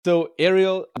So,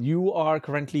 Ariel, you are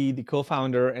currently the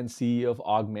co-founder and CEO of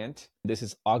Augment. This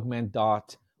is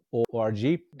augment.org.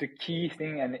 The key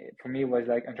thing and for me was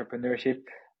like entrepreneurship.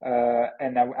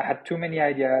 And I had too many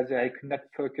ideas. I could not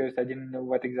focus. I didn't know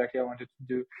what exactly I wanted to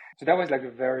do. So that was like a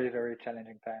very, very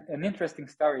challenging time. An interesting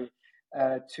story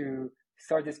to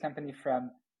start this company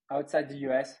from outside the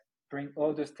US, bring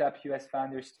all those top US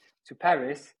founders to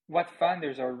Paris. What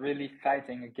founders are really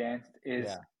fighting against is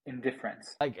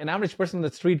indifference. Like an average person on the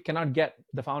street cannot get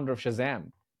the founder of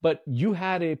Shazam, but you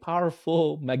had a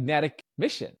powerful magnetic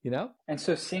mission, And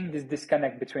so seeing this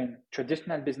disconnect between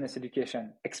traditional business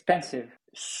education, expensive,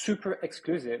 super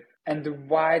exclusive, and the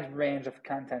wide range of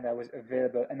content that was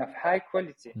available and of high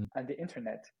quality on the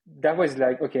internet, that was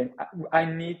like, okay, I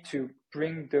need to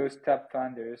bring those top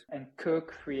founders and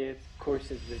co-create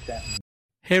courses with them.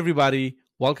 Hey, everybody.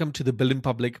 Welcome to the Building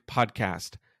Public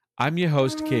podcast. I'm your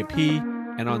host, KP,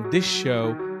 and on this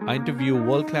show, I interview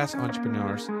world-class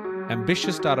entrepreneurs,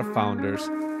 ambitious startup founders,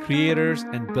 creators,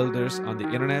 and builders on the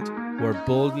internet who are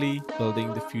boldly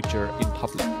building the future in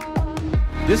public.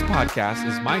 This podcast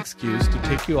is my excuse to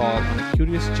take you all on a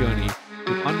curious journey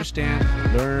to understand,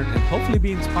 learn, and hopefully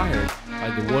be inspired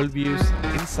by the worldviews,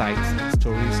 insights, and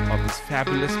stories of these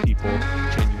fabulous people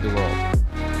changing the world.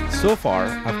 So far,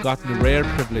 I've gotten the rare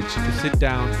privilege to sit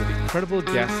down with incredible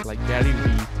guests like Gary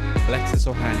Vee, Alexis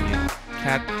Ohanian,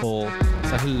 Kat Cole,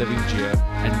 Sahil Lavingia,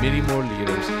 and many more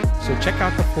leaders. So check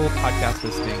out the full podcast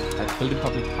listing at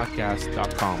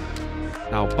buildingpublicpodcast.com.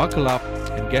 Now buckle up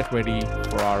and get ready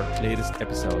for our latest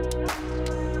episode.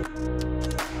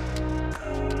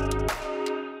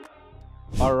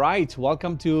 All right,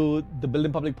 welcome to the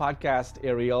Building Public podcast,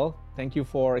 Ariel. Thank you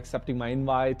for accepting my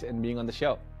invite and being on the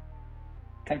show.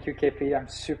 Thank you, KP. I'm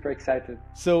super excited.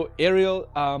 So, Ariel,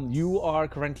 you are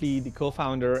currently the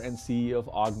co-founder and CEO of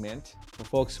Augment. For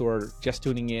folks who are just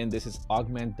tuning in, this is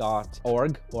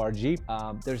augment.org.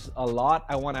 There's a lot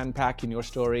I want to unpack in your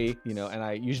story, and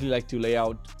I usually like to lay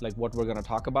out like what we're going to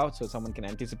talk about so someone can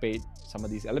anticipate some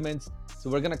of these elements. So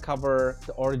we're going to cover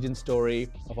the origin story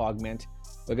of Augment.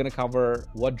 We're going to cover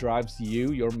what drives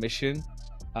you, your mission,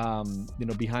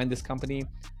 behind this company.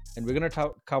 And we're going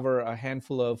to cover a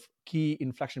handful of key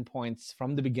inflection points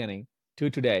from the beginning to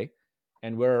today.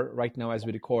 And we're right now, as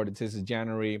we record, this is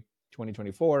January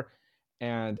 2024.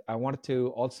 And I wanted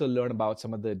to also learn about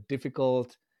some of the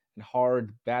difficult and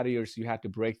hard barriers you had to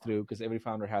break through, because every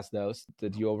founder has those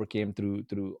that you overcame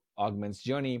through Augment's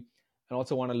journey. And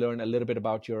also want to learn a little bit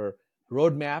about your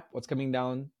roadmap, what's coming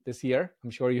down this year.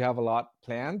 I'm sure you have a lot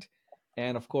planned.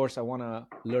 And of course, I want to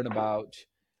learn about,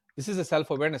 this is a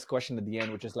self-awareness question at the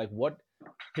end, which is like, what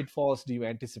pitfalls do you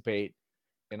anticipate,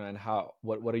 and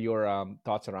what are your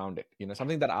thoughts around it?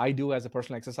 Something that I do as a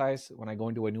personal exercise when I go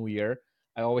into a new year,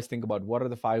 I always think about what are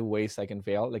the 5 ways I can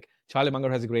fail. Like Charlie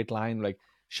Munger has a great line, like,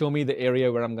 show me the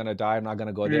area where I'm going to die. I'm not going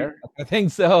to go there. I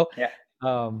think so. Yeah.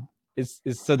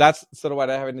 So that's sort of what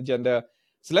I have in the agenda.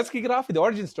 So let's kick it off with the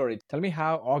origin story. Tell me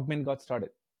how Augment got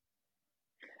started.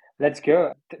 Let's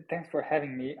go. Thanks for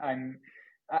having me.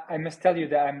 I must tell you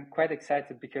that I'm quite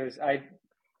excited because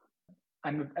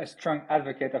I'm a strong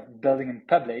advocate of building in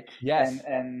public. Yes.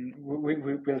 And we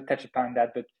will touch upon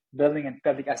that. But building in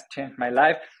public has changed my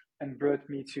life and brought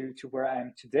me to where I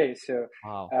am today. So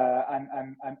wow.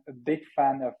 I'm a big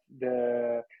fan of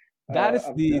the. That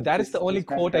is the only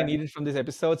quote I needed from this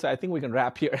episode. So I think we can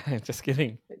wrap here. Just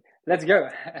kidding. Let's go.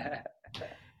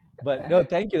 But no,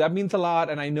 thank you. That means a lot.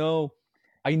 And I know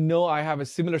I have a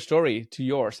similar story to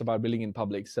yours about building in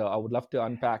public. So I would love to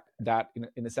unpack that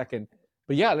in a second.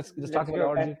 But yeah, let's talk about the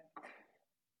origin.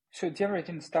 So the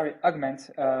origin story,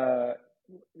 Augment.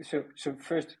 So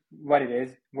first, what it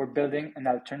is, we're building an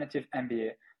alternative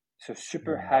MBA. So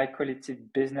super high quality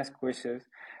business courses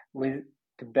with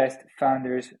the best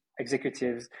founders,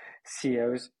 executives,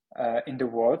 CEOs in the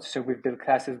world. So we've built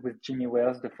classes with Jimmy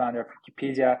Wales, the founder of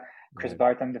Wikipedia, Chris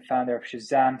Barton, the founder of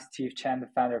Shazam, Steve Chen, the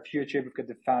founder of YouTube. We've got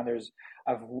the founders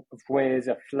of Waze,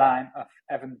 of Line, of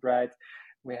Eventbrite.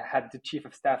 We had the chief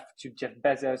of staff to Jeff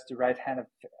Bezos, the right hand of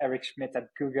Eric Schmidt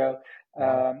at Google.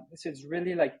 So it's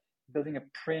really like building a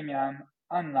premium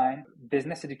online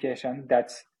business education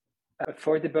that's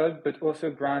affordable, but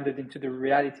also grounded into the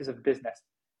realities of business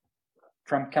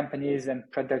from companies and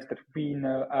products that we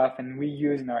know of and we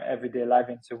use in our everyday life.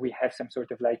 And so we have some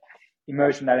sort of like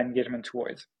emotional engagement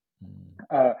towards.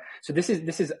 So this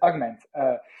is Augment.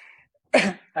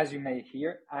 As you may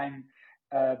hear, I'm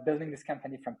building this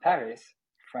company from Paris,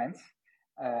 France,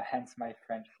 hence my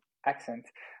French accent.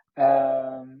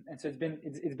 And so it's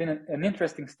been an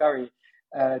interesting story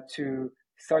to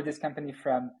start this company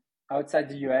from outside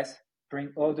the US,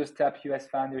 bring all those top US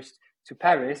founders to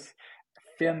Paris,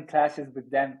 film classes with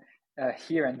them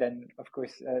here, and then of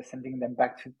course sending them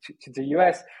back to the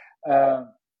US.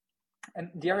 And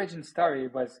the origin story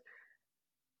was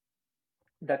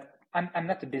that I'm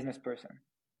not a business person.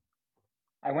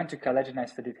 I went to college and I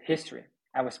studied history.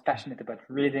 I was passionate about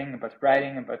reading, about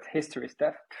writing, about history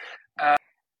stuff.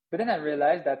 But then I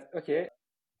realized that, okay,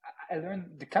 I learned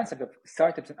the concept of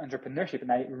startups and entrepreneurship,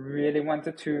 and I really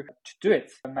wanted to do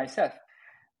it myself.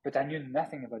 But I knew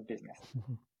nothing about business,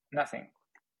 nothing.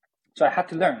 So I had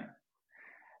to learn.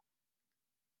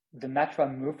 The natural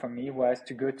move for me was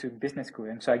to go to business school.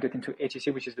 And so I got into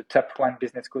HEC, which is the top one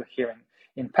business school here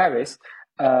in Paris.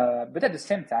 But at the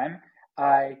same time,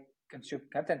 I consume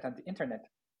content on the internet,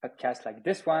 podcasts like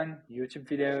this one, YouTube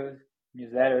videos,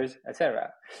 newsletters,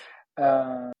 etc.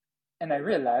 And I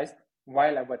realized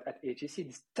while I was at HEC,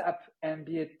 this top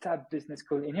MBA, top business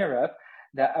school in Europe,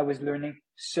 that I was learning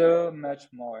so much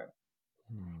more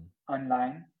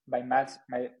online by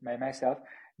myself,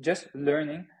 just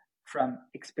learning from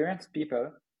experienced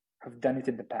people who've done it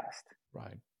in the past.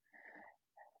 Right.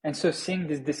 And so seeing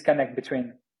this disconnect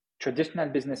between traditional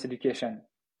business education,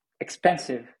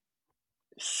 expensive,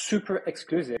 super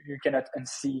exclusive, you cannot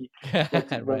unsee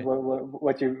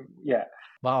what you, yeah.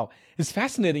 Wow. It's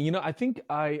fascinating. I think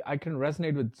I can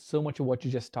resonate with so much of what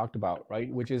you just talked about,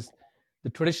 right? Which is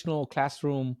the traditional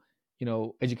classroom,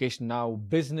 education. Now,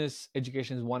 business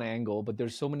education is one angle, but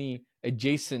there's so many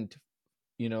adjacent,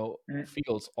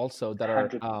 fields also that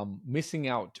are missing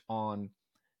out on,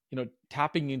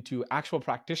 tapping into actual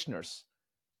practitioners'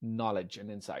 knowledge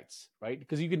and insights, right?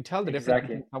 Because you can tell the difference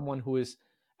between someone who is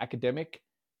academic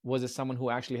versus someone who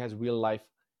actually has real life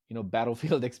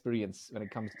battlefield experience when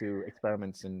it comes to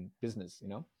experiments in business,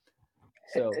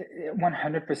 So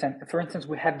 100%. For instance,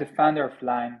 we have the founder of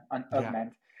Line on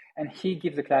Augment, and he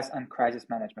gives a class on crisis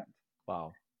management.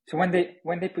 Wow. So when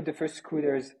they put the first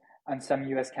scooters on some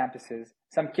US campuses,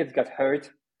 some kids got hurt.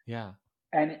 Yeah.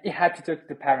 And he had to talk to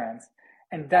the parents.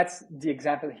 And that's the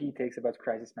example he takes about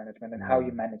crisis management and how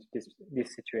you manage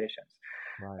these situations.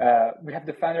 Right. We have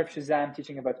the founder of Shazam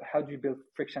teaching about how do you build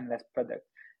frictionless products.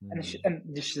 And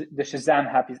the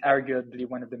Shazam app is arguably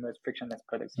one of the most frictionless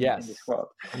products in this world.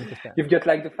 100%. You've got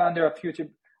like the founder of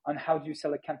YouTube on how do you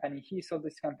sell a company. He sold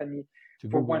this company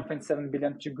for 1.7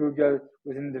 billion to Google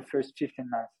within the first 15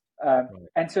 months. Right.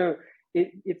 And so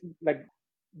it like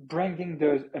bringing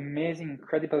those amazing,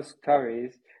 incredible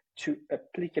stories to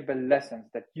applicable lessons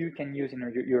that you can use in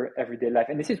your everyday life.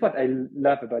 And this is what I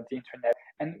love about the internet.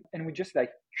 And we just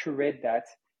like curate that,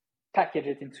 package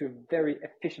it into a very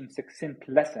efficient, succinct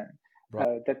lesson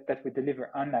that we deliver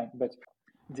online. But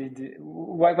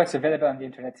what's available on the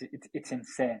internet, it's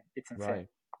insane. It's insane. Right.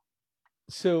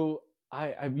 So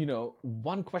I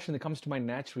one question that comes to mind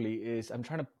naturally is I'm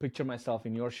trying to picture myself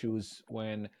in your shoes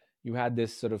when you had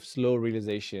this sort of slow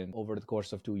realization over the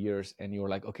course of 2 years, and you were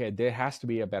like, okay, there has to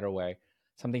be a better way.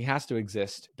 Something has to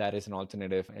exist that is an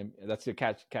alternative. And that's your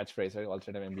catchphrase, right?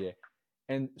 Alternative MBA.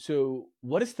 And so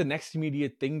what is the next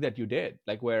immediate thing that you did?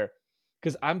 Like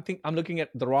because I'm looking at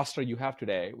the roster you have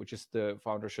today, which is the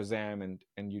founder Shazam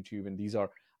and YouTube. And these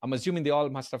are, I'm assuming they all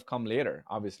must have come later,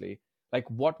 obviously. Like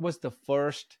what was the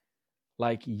first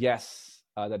yes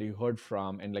that you heard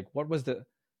from? And like, what was the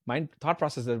thought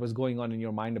process that was going on in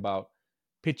your mind about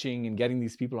pitching and getting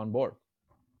these people on board?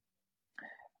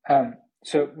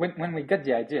 So when we got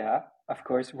the idea, of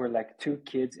course, we're like two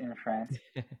kids in France,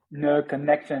 no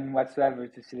connection whatsoever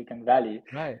to Silicon Valley.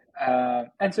 Right.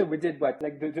 And so we did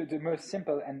the most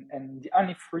simple and the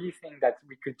only free thing that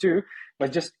we could do was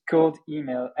just cold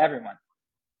email everyone.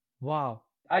 Wow.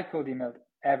 I cold emailed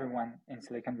everyone in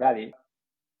Silicon Valley.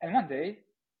 And one day,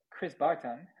 Chris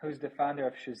Barton, who's the founder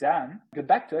of Shazam, got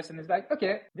back to us and was like,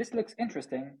 okay, this looks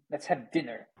interesting. Let's have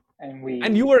dinner.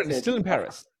 And you were still in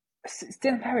Paris?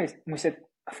 Still in Paris. And we said,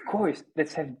 of course,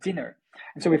 let's have dinner.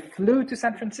 And so we flew to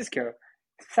San Francisco,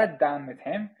 sat down with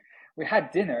him. We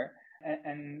had dinner,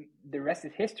 and the rest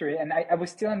is history. And I was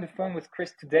still on the phone with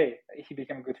Chris today. He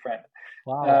became a good friend.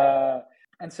 Wow.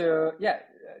 And so, yeah.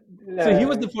 So he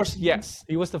was the first yes.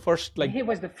 He was the first He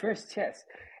was the first yes.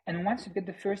 And once you get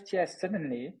the first yes,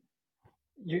 suddenly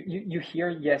you hear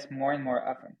yes more and more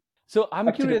often. So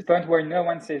I'm curious. To the point where no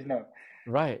one says no.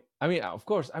 Right. I mean, of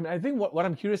course. I mean, I think what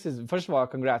I'm curious is, first of all,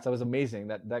 congrats. That was amazing.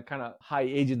 That kind of high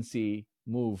agency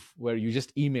move where you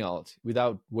just emailed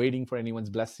without waiting for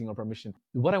anyone's blessing or permission.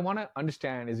 What I want to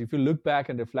understand is if you look back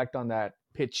and reflect on that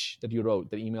pitch that you wrote,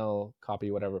 the email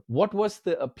copy, whatever, what was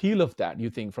the appeal of that,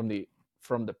 you think, from the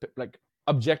like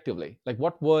objectively? Like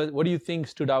what do you think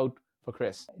stood out for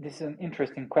Chris? This is an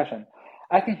interesting question.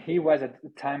 I think he was at the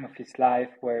time of his life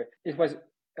where it was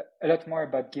a lot more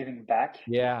about giving back.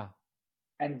 Yeah.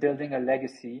 and building a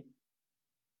legacy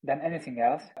than anything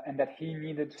else, and that he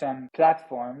needed some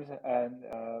platforms, and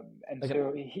Like so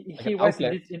like an he was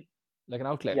outlet, indeed in. like an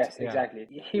outlet. Yes, Yeah. exactly.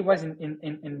 He was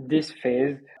in this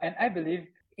phase, and I believe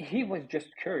he was just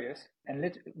curious and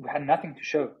we had nothing to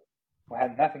show. We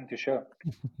had nothing to show.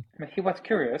 But he was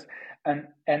curious, and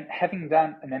having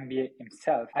done an MBA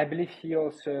himself, I believe he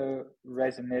also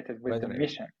resonated with the Resonate.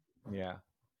 mission. Yeah.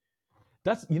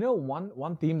 That's,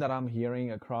 one theme that I'm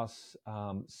hearing across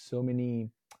so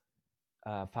many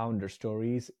founder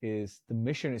stories is the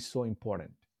mission is so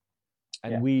important.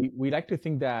 And Yeah. we like to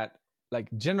think that, like,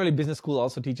 generally business school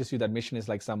also teaches you that mission is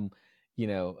like some,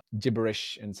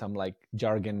 gibberish and some like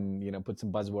jargon, put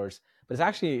some buzzwords, but it's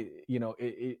actually,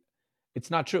 it's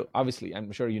not true. Obviously,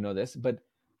 I'm sure you know this, but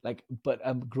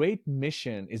a great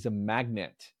mission is a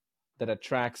magnet that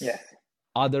attracts Yes.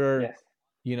 other,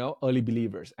 Yes. early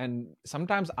believers. And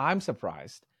sometimes I'm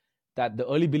surprised that the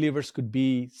early believers could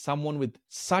be someone with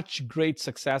such great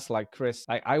success like Chris.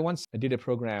 I once did a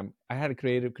program. I had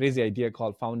a crazy idea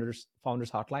called Founders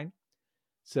Hotline.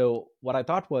 So what I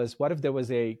thought was, what if there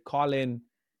was a call-in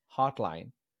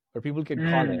hotline where people could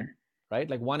call in, Mm. right?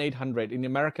 Like 1-800. In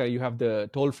America, you have the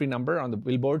toll-free number on the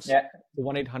billboards, Yeah. the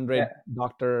 1-800 Yeah.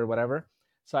 doctor or whatever.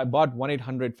 So I bought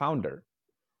 1-800 founder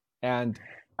and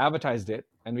advertised it,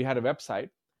 and we had a website.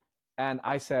 And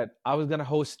I said I was going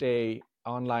to host a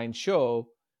online show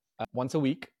once a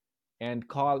week, and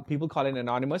call in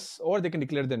anonymous, or they can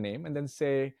declare their name and then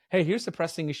say, hey, here's a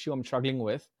pressing issue I'm struggling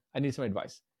with, I need some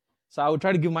advice. So I would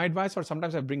try to give my advice, or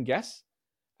sometimes I bring guests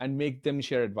and make them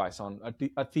share advice on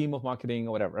a theme of marketing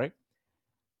or whatever, right?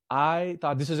 I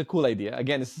thought this was a cool idea.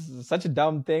 Again, it's such a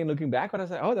dumb thing looking back, but I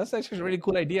was like, oh, that's actually a really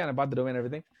cool idea. And I bought the domain and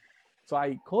everything. So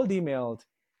I cold emailed,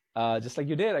 just like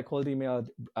you did, I cold emailed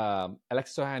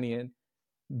Alex Sohanian,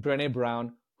 Brene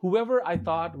Brown, whoever I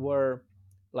thought were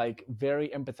like very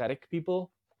empathetic people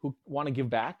who want to give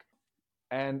back.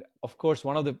 And of course,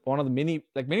 one of the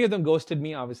many of them ghosted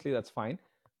me. Obviously, that's fine.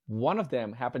 One of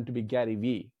them happened to be Gary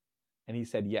Vee, and he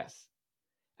said yes.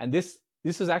 And this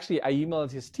was actually, I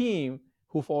emailed his team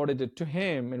who forwarded it to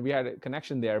him, and we had a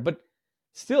connection there. But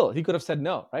still, he could have said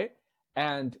no, right?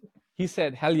 And he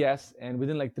said hell yes. And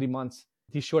within like 3 months,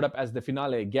 he showed up as the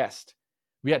finale guest.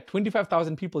 We had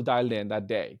 25,000 people dialed in that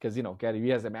day because Gary Vee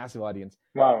has a massive audience.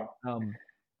 Wow.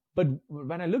 But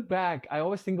when I look back, I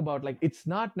always think about, like, it's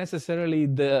not necessarily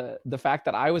the fact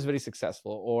that I was very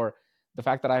successful or the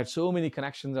fact that I had so many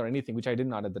connections or anything, which I did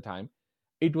not at the time.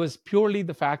 It was purely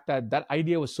the fact that that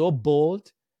idea was so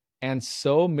bold and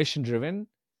so mission driven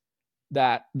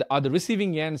that the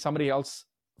receiving end, somebody else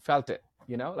felt it,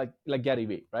 like Gary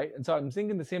Vee, right? And so I'm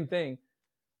thinking the same thing.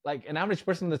 Like, an average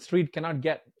person on the street cannot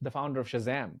get the founder of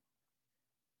Shazam,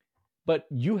 but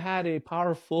you had a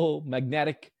powerful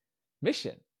magnetic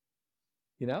mission,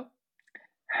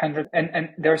 100. And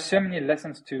there are so many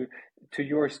lessons to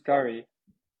your story.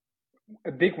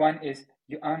 A big one is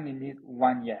you only need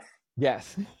one yes.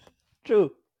 Yes.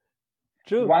 True.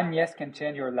 One yes can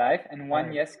change your life, and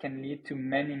one Yes. yes can lead to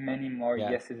many, many more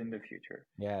Yes. yeses in the future.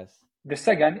 Yes. The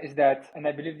second is that, and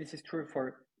I believe this is true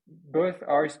for both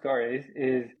our stories,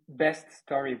 is best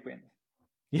story wins.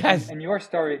 Yes. And your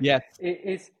story Yes.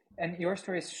 and your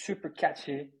story is super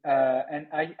catchy. And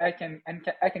I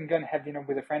can go and have dinner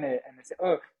with a friend and say,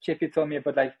 oh, JP told me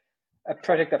about like a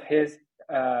project of his,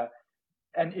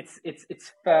 and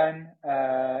it's fun.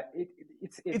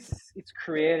 It's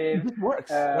creative. It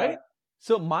works, right?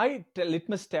 So my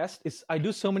litmus test is, I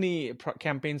do so many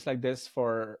campaigns like this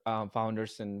for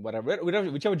founders and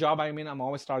whichever job I'm in, I'm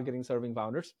always targeting serving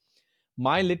founders.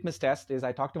 My litmus test is,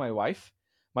 I talk to my wife.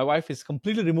 My wife is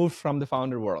completely removed from the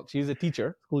founder world. She's a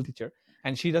teacher, school teacher,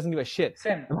 and she doesn't give a shit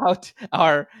Same. about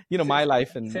our, my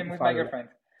life and Same with my founder. girlfriend.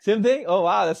 Same thing. Oh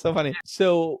wow, that's so funny.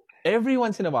 So every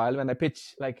once in a while, when I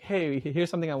pitch, like, hey, here's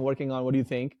something I'm working on, what do you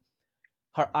think?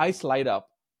 Her eyes light up,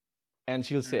 and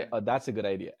she'll say, oh, that's a good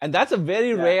idea. And that's a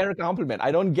very rare compliment.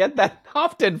 I don't get that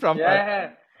often from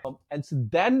her. And so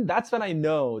then that's when I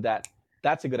know that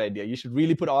that's a good idea. You should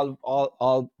really put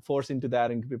all force into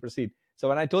that and proceed. So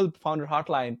when I told Founder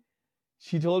Hotline,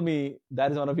 she told me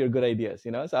that is one of your good ideas,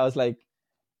 So I was like,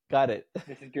 got it.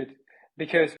 This is good.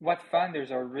 Because what founders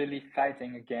are really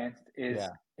fighting against is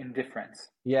indifference.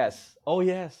 Yes. Oh,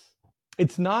 yes.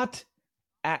 It's not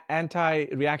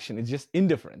anti-reaction. It's just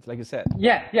indifference, like you said.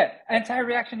 Yeah.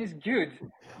 Anti-reaction is good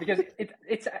because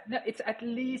it's at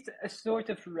least a sort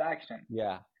of reaction.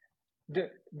 Yeah.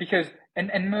 Because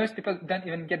most people don't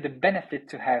even get the benefit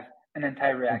to have an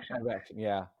anti-reaction.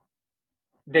 Yeah.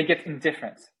 They get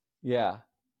indifference. Yeah.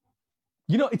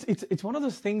 It's one of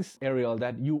those things, Ariel,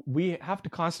 that we have to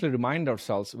constantly remind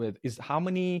ourselves with, is how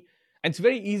many And it's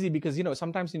very easy because,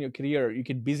 sometimes in your career you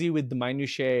get busy with the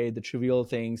minutiae, the trivial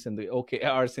things, and the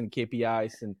OKRs and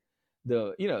KPIs, and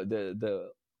the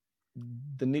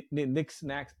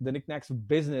knickknacks of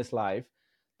business life,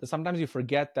 that sometimes you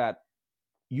forget that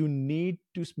you need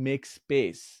to make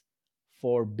space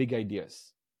for big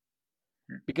ideas.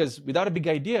 Because without a big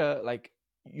idea, like,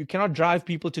 you cannot drive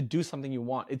people to do something you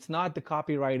want. It's not the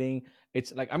copywriting.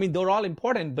 It's like, I mean, they're all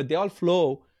important, but they all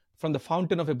flow from the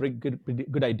fountain of a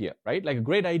good idea, right? Like a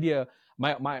great idea.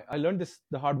 I learned this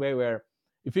the hard way, where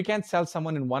if you can't sell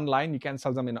someone in one line, you can't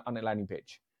sell them on a landing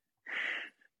page,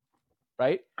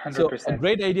 right? So a 100%.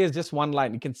 great idea is just one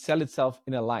line. It can sell itself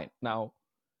in a line. Now,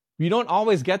 you don't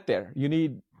always get there. You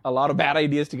need a lot of bad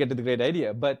ideas to get to the great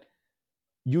idea, but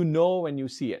when you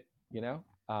see it,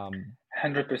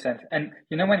 100%. And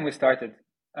when we started,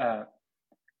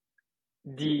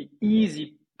 the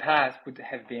easy path would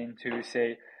have been to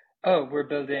say, oh, we're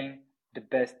building the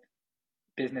best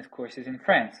business courses in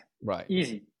France. Right.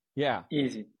 Easy. Yeah.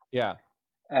 Easy. Yeah.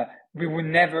 We would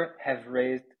never have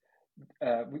raised,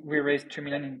 we raised 2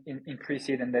 million in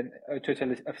pre-seed, and then a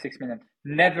total of 6 million.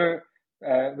 Never,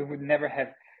 we would never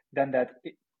have done that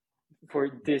for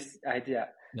this idea.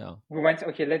 No. We went,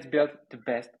 okay, let's build the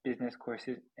best business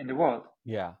courses in the world.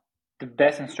 Yeah. The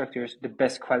best instructors, the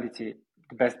best quality,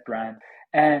 the best brand.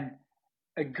 And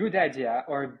a good idea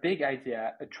or a big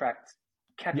idea attracts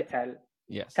capital,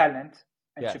 yes, talent,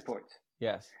 and yes, support.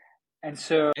 Yes. And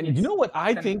so, and you know what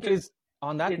I think is,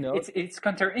 on that note, it's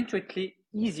counterintuitively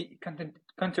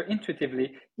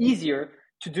easier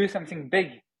to do something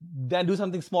big than do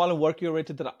something small and work your way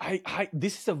to the.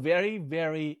 This is a very,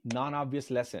 very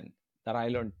non-obvious lesson that I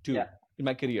learned too in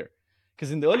my career.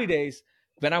 Because in the early days,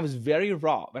 when I was very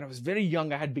raw, when I was very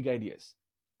young, I had big ideas,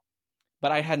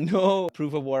 but I had no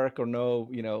proof of work or no,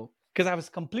 because I was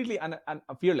completely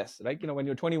fearless, right? When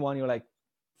you're 21, you're like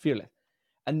fearless.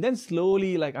 And then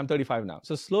slowly, like, I'm 35 now,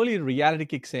 so slowly reality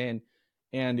kicks in,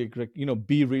 and you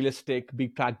be realistic, be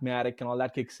pragmatic, and all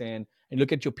that kicks in, and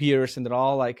look at your peers, and they're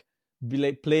all like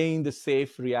playing the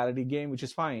safe reality game, which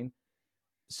is fine.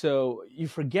 So you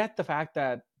forget the fact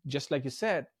that, just like you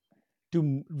said,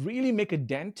 to really make a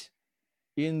dent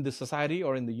in the society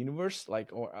or in the universe, like,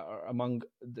 or among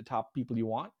the top people you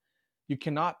want, you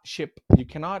cannot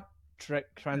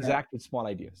transact with small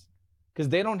ideas, because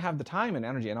they don't have the time and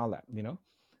energy and all that,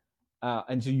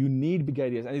 and so you need big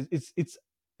ideas, and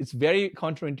it's very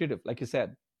counterintuitive, like you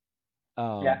said,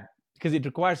 because it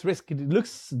requires risk. It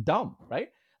looks dumb, right?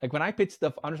 Like when I pitched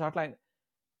the Founders Hotline,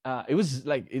 it was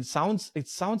like, it sounds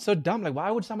so dumb. Like,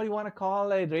 why would somebody want to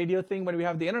call a radio thing when we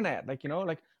have the internet? Like,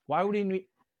 like, why would we?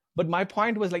 But my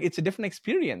point was, like, it's a different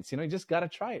experience. You just gotta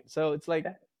try it. So it's like,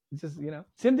 it's just,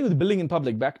 same thing with building in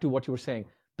public. Back to what you were saying,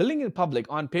 building in public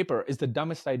on paper is the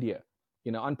dumbest idea,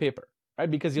 on paper, right?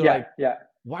 Because you're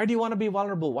why do you want to be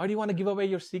vulnerable? Why do you want to give away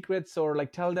your secrets, or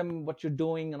like tell them what you're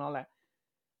doing and all that?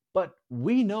 But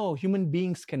we know human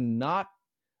beings cannot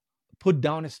put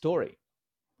down a story.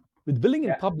 With building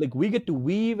in public, we get to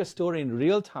weave a story in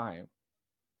real time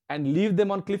and leave them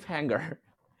on cliffhanger.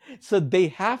 So they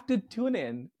have to tune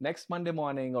in next Monday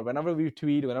morning, or whenever we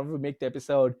tweet, whenever we make the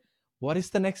episode, what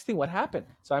is the next thing? What happened?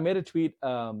 So I made a tweet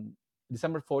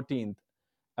December 14th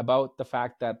about the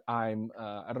fact that I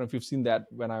don't know if you've seen that,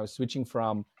 when I was switching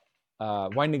from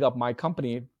winding up my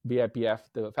company, BIPF,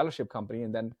 the fellowship company,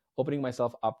 and then opening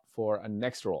myself up for a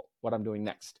next role, what I'm doing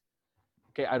next.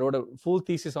 Okay, I wrote a full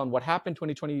thesis on what happened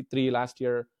 2023 last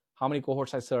year, how many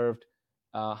cohorts I served,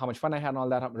 how much fun I had, and all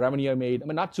that, revenue I made. I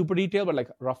mean, not super detailed, but like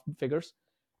rough figures.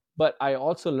 But I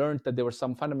also learned that there were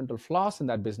some fundamental flaws in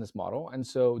that business model. And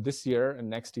so this year and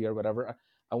next year, whatever,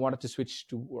 I wanted to switch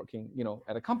to working,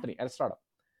 at a company, at a startup.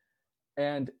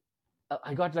 And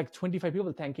I got like 25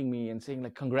 people thanking me and saying,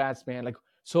 like, congrats, man, like,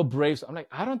 so brave. So I'm like,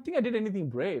 I don't think I did anything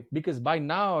brave, because by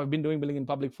now I've been doing building in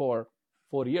public for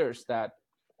 4 years, that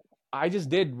I just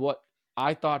did what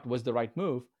I thought was the right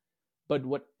move. But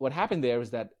what happened there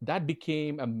is that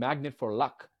became a magnet for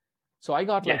luck. So I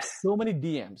got like so many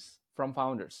DMs from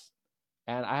founders,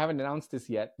 and I haven't announced this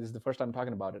yet. This is the first time I'm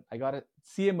talking about it. I got a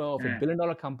CMO of $1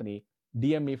 billion company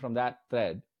DM me from that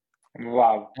thread.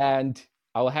 Wow. And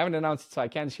I haven't announced it, so I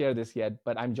can't share this yet,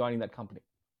 but I'm joining that company.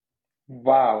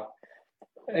 Wow.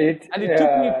 And it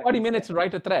took me 40 minutes to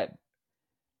write a thread.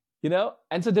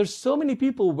 And so there's so many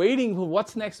people waiting for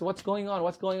what's next, what's going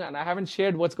on. I haven't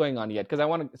shared what's going on yet, because I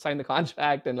want to sign the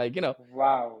contract and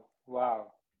Wow.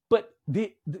 But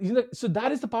so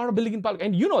that is the power of building in public.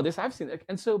 And this, I've seen it.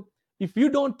 And so if you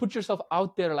don't put yourself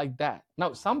out there like that,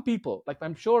 now some people, like,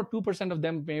 I'm sure 2% of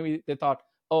them, maybe they thought,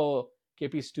 oh,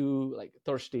 KP is too like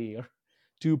thirsty, or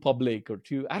too public, or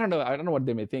too, I don't know what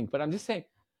they may think. But I'm just saying,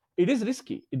 it is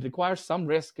risky. It requires some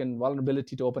risk and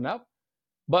vulnerability to open up,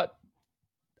 but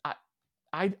I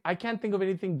I can't think of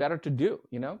anything better to do,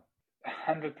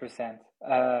 100%.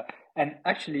 And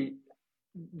actually,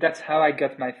 that's how I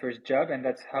got my first job, and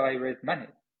that's how I raised money.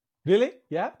 Really?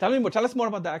 Yeah. Tell me more. Tell us more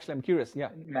about that. Actually, I'm curious. Yeah.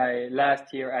 My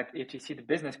last year at HEC, the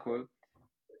business school,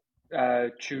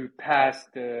 to pass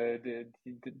the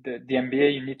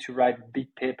MBA, you need to write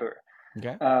big paper.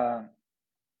 Okay.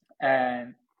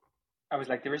 And I was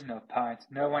like, there is no point.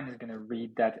 No one is going to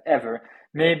read that ever.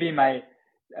 Maybe my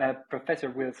professor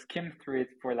will skim through it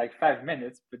for like 5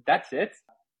 minutes, but that's it.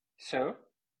 So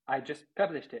I just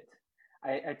published it.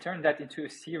 I turned that into a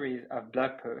series of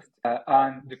blog posts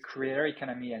on the creator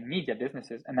economy and media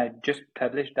businesses, and I just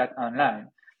published that online,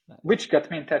 which got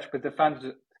me in touch with the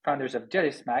founders of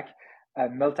JellySmack, a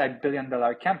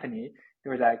multi-billion-dollar company. They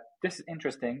were like, "This is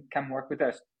interesting. Come work with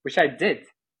us," which I did.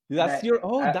 That's your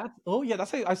yeah,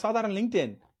 that's I saw that on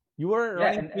LinkedIn. You were Yeah,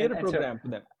 running a theater program for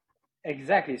them.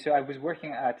 Exactly. So I was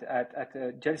working at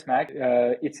JellySmack.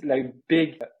 It's like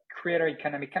big creator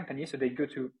economy company. So they go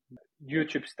to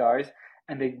YouTube stars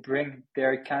and they bring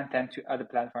their content to other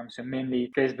platforms. So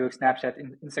mainly Facebook, Snapchat,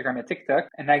 Instagram, and TikTok.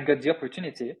 And I got the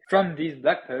opportunity from these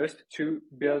blog posts to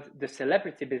build the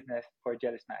celebrity business for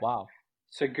JellySmack. Wow.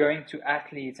 So going to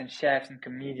athletes and chefs and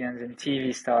comedians and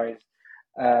TV stars,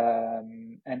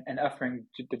 and offering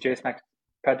the JSMAC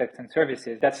products and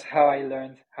services. That's how I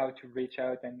learned how to reach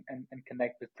out and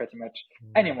connect with pretty much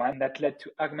anyone. That led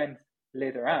to Augment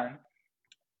later on.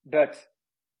 But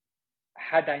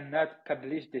had I not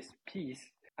published this piece,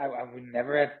 I would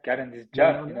never have gotten this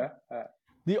job,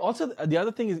 The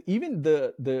other thing is even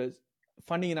the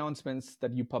funding announcements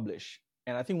that you publish,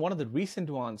 and I think one of the recent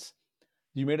ones,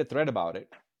 you made a thread about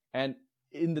it, and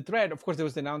in the thread, of course, there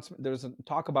was the announcement, there was a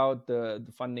talk about the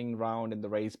funding round and the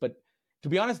raise, but to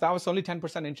be honest, that was only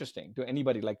 10% interesting to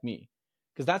anybody like me,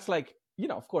 because that's like,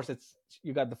 of course, it's,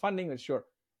 you got the funding, it's sure.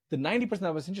 The 90%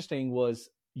 that was interesting was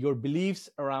your beliefs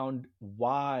around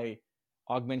why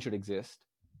Augment should exist,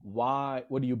 what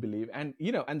do you believe, and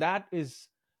and that is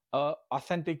a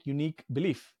authentic, unique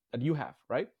belief that you have,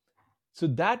 right? So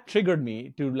that triggered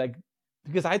me to like,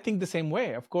 because I think the same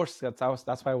way. Of course, that's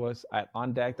why I was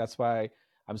on deck. That's why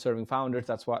I'm serving founders.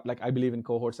 That's why, like, I believe in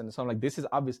cohorts and so on. Like, this is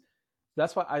obvious.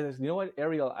 That's why I was, what,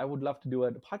 Ariel, I would love to do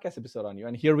a podcast episode on you.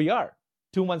 And here we are,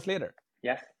 2 months later.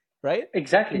 Yes. Right?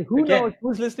 Exactly. And who knows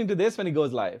who's listening to this when it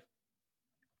goes live?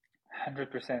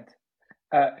 100%.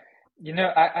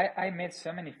 I made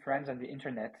so many friends on the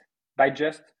internet by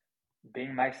just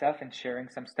being myself and sharing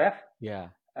some stuff. Yeah.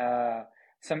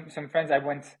 Some friends I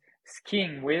went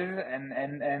skiing with, and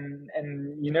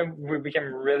we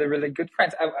became really, really good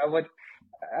friends.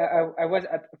 I was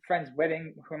at a friend's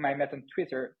wedding whom I met on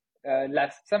Twitter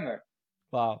last summer.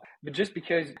 Wow. But just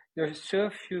because there's so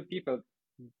few people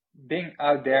being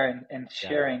out there and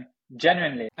sharing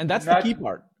genuinely. And that's the key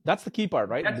part. That's the key part,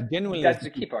 right? That's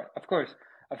the key part. Of course.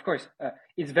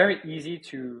 It's very easy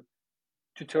to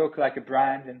talk like a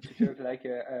brand and to talk like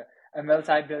a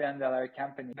multi-billion-dollar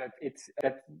company, but it's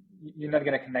that you're not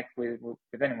going to connect with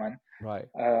anyone. Right.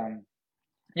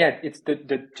 It's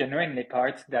the genuinely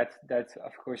part that's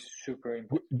of course super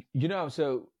important.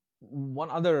 So one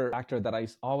other factor that I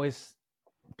always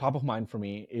top of mind for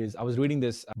me is I was reading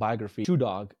this biography, Shoe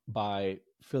Dog, by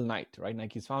Phil Knight, right?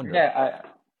 Nike's founder. Yeah,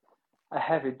 I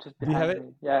have it just behind me. Do you have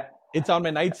it? Yeah. It's on my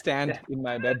nightstand in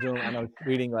my bedroom, and I was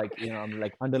reading, like, I'm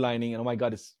like underlining, and oh my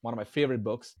God, it's one of my favorite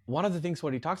books. One of the things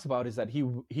what he talks about is that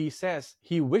he says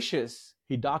he wishes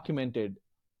he documented,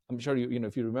 I'm sure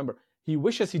if you remember, he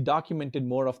wishes he documented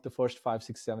more of the first 5,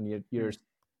 6, 7 years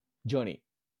journey,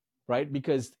 right?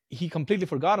 Because he completely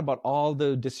forgot about all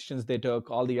the decisions they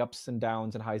took, all the ups and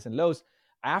downs and highs and lows.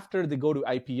 After they go to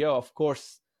IPO, of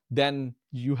course, then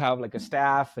you have like a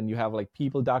staff and you have like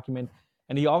people document.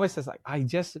 And he always says, like, I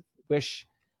just wish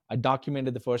I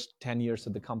documented the first 10 years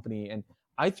of the company. And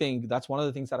I think that's one of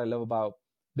the things that I love about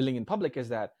building in public is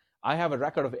that I have a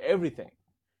record of everything.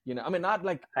 I mean, not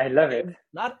like, I love it.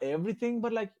 Not everything,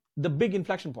 but like the big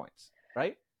inflection points,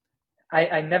 right?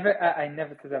 I never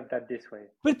thought of that this way.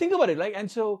 But think about it, like, and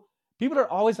so people are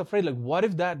always afraid, like, what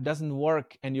if that doesn't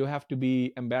work and you have to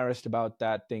be embarrassed about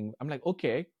that thing? I'm like,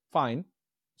 okay, fine.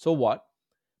 So what?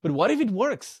 But what if it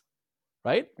works?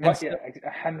 Right?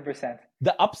 100%.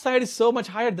 The upside is so much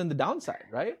higher than the downside,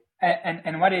 right?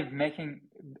 And what if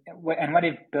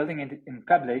building it in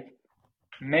public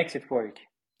makes it work?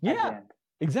 Yeah,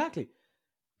 exactly.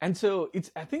 And so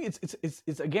I think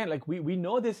it's again, like we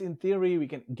know this in theory, we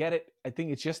can get it. I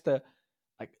think it's just a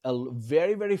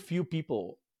very, very few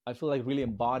people I feel like really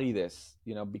embody this,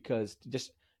 because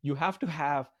just you have to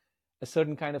have a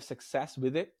certain kind of success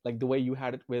with it, like the way you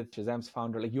had it with Shazam's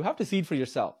founder. Like you have to see it for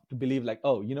yourself to believe, like,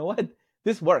 oh, you know what,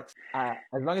 this works.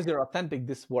 As long as you're authentic,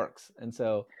 this works. And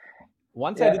so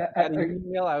once I did Yeah, that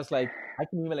email, I was like, I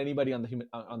can email anybody on the human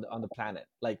on the planet.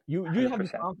 Like you have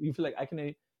this 100%. confidence, you feel like I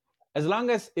can, as long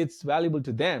as it's valuable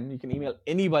to them, you can email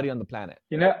anybody on the planet.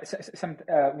 You know,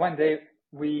 one day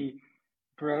we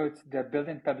brought the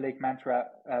building public mantra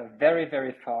very,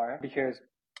 very far, because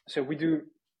so we do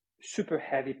super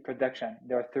heavy production.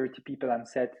 There are 30 people on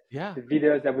set. Yeah. The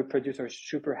videos that we produce are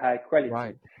super high quality.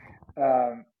 Right.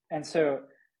 And so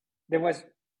there was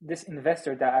this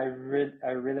investor that I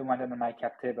really wanted on my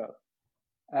cap table.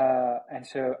 And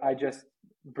so I just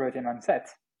brought him on set.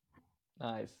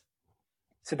 Nice.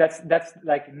 So that's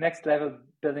like next level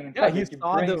building in public. You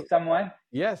bring someone.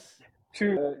 Yes.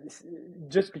 To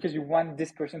just because you want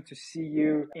this person to see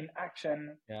you in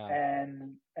action,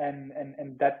 and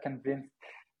that convinced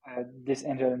this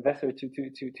angel investor to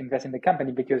invest in the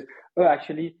company, because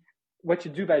actually what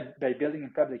you do by building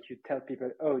in public, you tell people,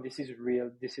 this is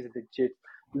real, this is legit,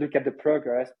 look at the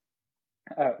progress.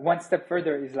 One step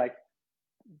further is like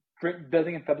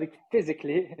building in public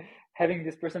physically, having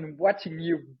this person watching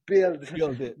you build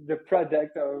the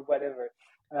product or whatever.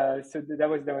 So that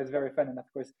was very fun, and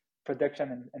of course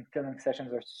production and filming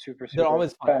sessions are super they're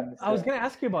always fun. So. I was going to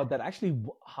ask you about that actually.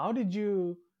 How did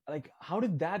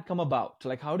that come about?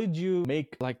 Like, how did you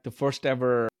make like the first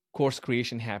ever course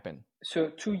creation happen? So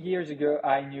 2 years ago,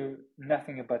 I knew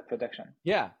nothing about production.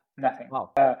 Yeah. Nothing.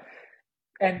 Wow.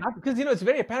 And because it's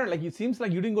very apparent. Like, it seems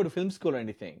like you didn't go to film school or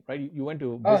anything, right? You went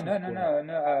to business school.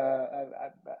 No.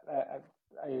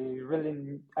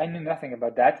 I knew nothing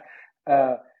about that.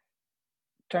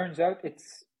 Turns out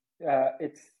it's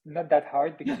not that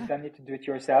hard, because you don't need to do it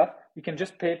yourself. You can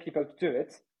just pay people to do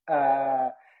it.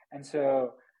 And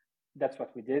so that's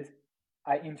what we did.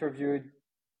 I interviewed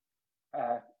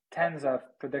tens of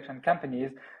production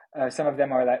companies. Some of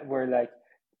them were like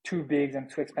too big and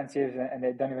too expensive, and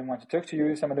they don't even want to talk to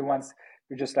you. Some of the ones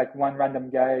were just like one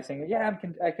random guy saying, yeah,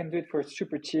 I can do it for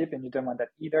super cheap, and you don't want that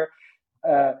either.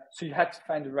 So you had to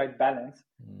find the right balance,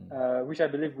 which I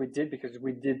believe we did, because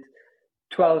we did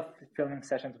 12 filming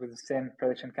sessions with the same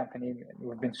production company.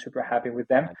 We've been super happy with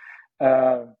them.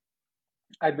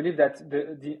 I believe that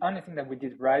the only thing that we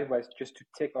did right was just to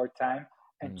take our time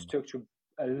and to talk to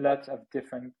a lot of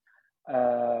different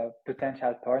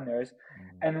potential partners.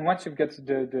 And once you get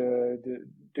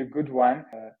the good one,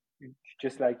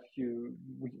 just like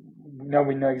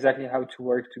we know exactly how to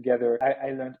work together.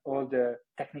 I learned all the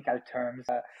technical terms,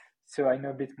 so I know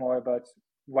a bit more about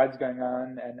what's going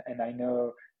on, and I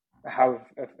know how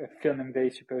a filming day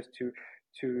is supposed to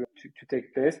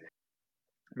take place.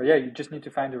 But yeah, you just need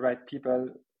to find the right people,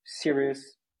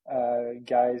 serious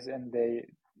guys, and they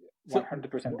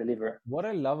 100% deliver. What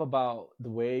I love about the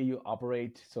way you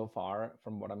operate so far,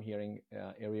 from what I'm hearing,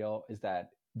 Ariel, is that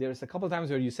there's a couple of times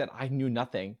where you said, I knew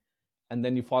nothing, and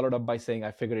then you followed up by saying,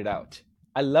 I figured it out.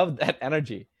 I love that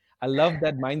energy. I love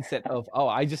that mindset of,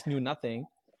 I just knew nothing.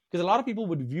 Because a lot of people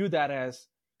would view that as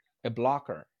a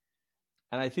blocker.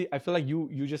 And I feel like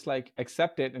you just like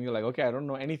accept it, and you're like, okay, I don't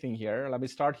know anything here. Let me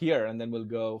start here, and then we'll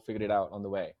go figure it out on the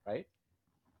way, right?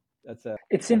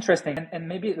 It's interesting, and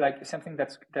maybe like something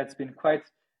that's been quite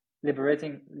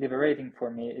liberating for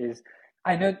me is,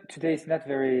 I know today it's not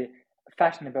very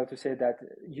fashionable to say that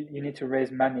you need to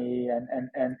raise money,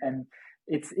 and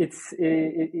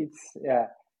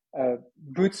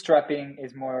bootstrapping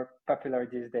is more popular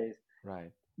these days,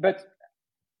 right? But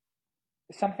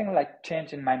something like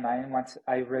changed in my mind once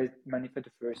I raised money for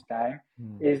the first time.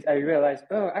 Is I realized,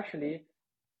 actually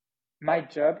my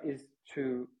job is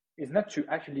not to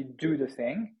actually do the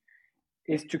thing,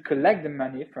 is to collect the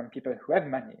money from people who have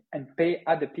money and pay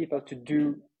other people to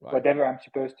do whatever I'm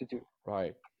supposed to do.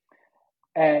 Right.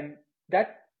 And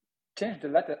that changed a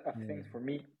lot of things for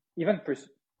me, even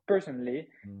personally,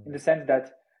 in the sense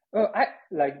that I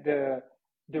like the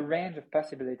range of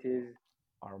possibilities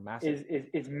are massive.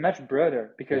 Is much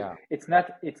broader, because it's not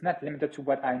limited to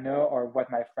what I know or what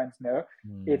my friends know.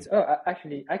 It's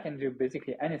actually I can do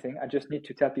basically anything. I just need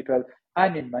to tell people I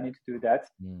need money to do that,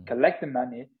 collect the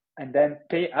money, and then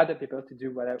pay other people to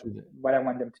do what I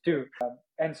want them to do.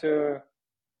 And so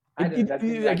it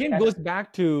again goes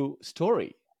back to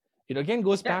story. It again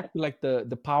goes back to like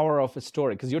the power of a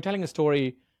story, because you're telling a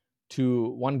story to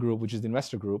one group, which is the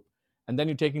investor group, and then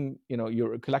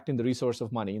you're collecting the resource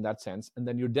of money in that sense, and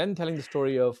then you're then telling the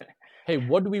story of, hey,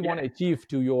 what do we want to achieve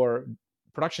to your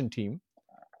production team,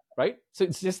 right? So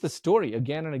it's just the story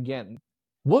again and again.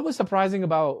 What was surprising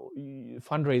about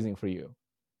fundraising for you?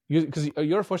 Because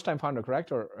you're a first-time founder,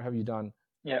 correct? Or have you done?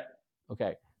 Yeah.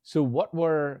 Okay. So what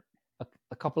were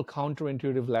a couple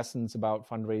counterintuitive lessons about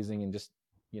fundraising and just,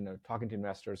 talking to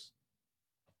investors?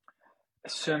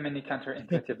 So many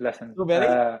counterintuitive lessons. So many?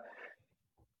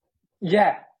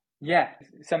 Yeah, yeah.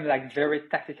 Some like very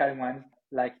tactical ones,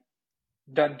 like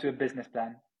don't do a business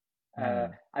plan.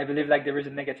 I believe like there is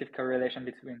a negative correlation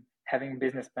between having a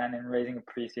business plan and raising a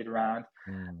pre-seed round.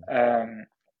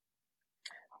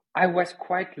 I was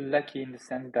quite lucky in the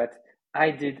sense that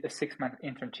I did a 6-month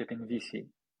internship in VC.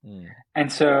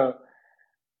 And so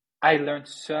I learned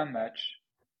so much,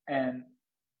 and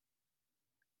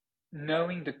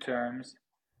knowing the terms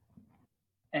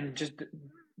and just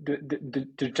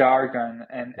the jargon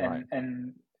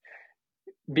and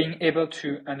being able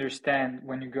to understand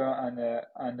when you go on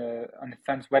a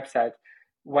fund's website,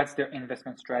 what's their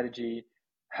investment strategy,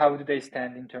 how do they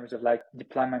stand in terms of like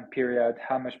deployment period,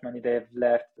 how much money they have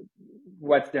left,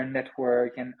 what's their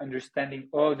network, and understanding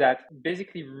all that,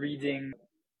 basically reading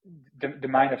the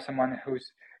mind of someone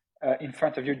who's in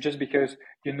front of you, just because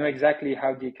you know exactly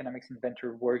how the economics in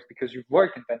venture works because you've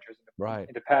worked in ventures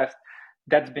in the past.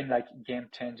 That's been like game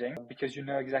changing because you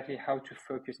know exactly how to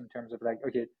focus in terms of like,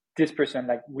 okay, this person,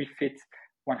 like we fit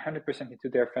 100% into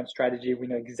their fund strategy. We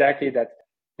know exactly that,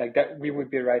 like that we would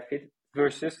be a right fit,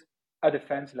 versus other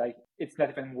funds, like it's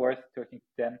not even worth talking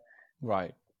to them.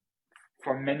 Right.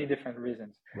 For many different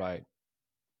reasons. Right.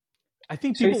 I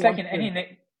think so people it's like want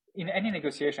in any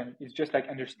negotiation, it's just like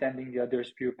understanding the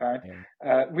other's viewpoint,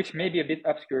 which may be a bit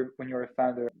obscure when you're a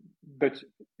founder, but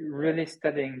really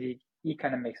studying the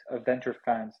economics of venture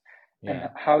funds and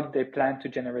how they plan to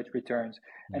generate returns,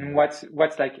 and what's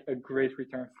like a great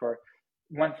return for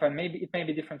one fund. Maybe it may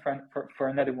be different for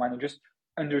another one, and just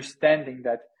understanding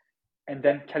that and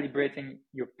then calibrating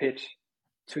your pitch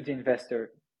to the investor,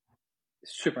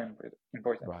 super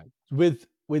important. Right.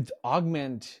 With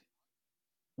Augment,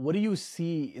 what do you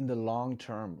see in the long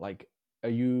term? Like, are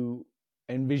you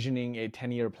envisioning a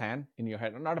 10-year plan in your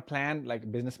head? Not a plan, like a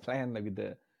business plan, like with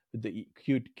the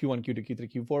Q1, Q2,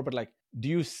 Q3, Q4, but like, do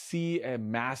you see a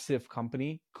massive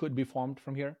company could be formed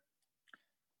from here?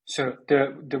 So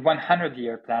the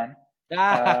 100-year plan.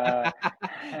 I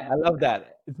love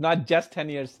that. It's not just 10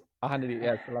 years, 100 years.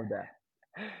 Yes, I love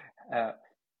that.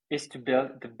 Is to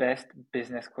build the best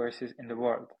business courses in the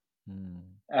world.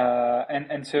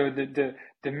 And so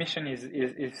the mission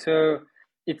is so,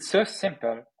 it's so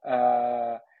simple,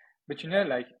 but you know,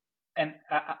 like, and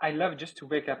I love just to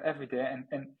wake up every day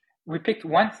and we picked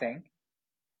one thing.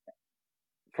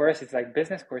 For us, it's like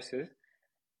business courses,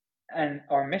 and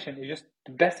our mission is just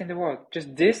the best in the world.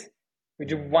 Just this, we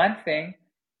do one thing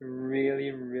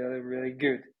really, really, really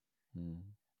good.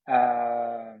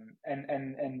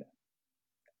 And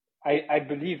I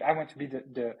believe I want to be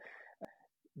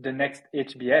the next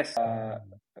HBS, a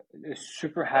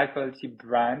super high quality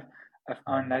brand of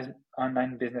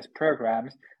online business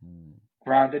programs,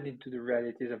 grounded into the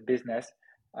realities of business,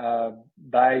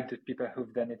 by the people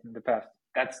who've done it in the past.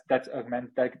 That's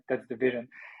Augment. That's the vision,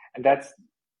 and that's,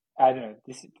 I don't know.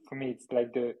 This, for me, it's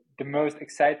like the most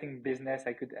exciting business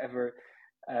I could ever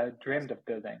dreamed of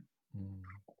building.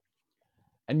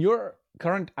 And your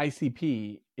current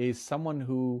ICP is someone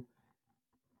who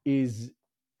is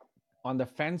on the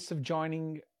fence of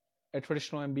joining a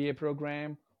traditional MBA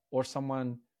program, or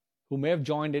someone who may have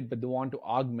joined it but they want to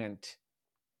augment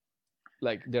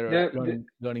like their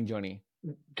learning journey?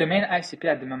 The main ICP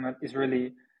at the moment is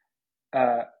really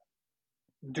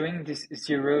doing this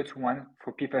 0 to 1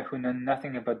 for people who know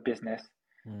nothing about business.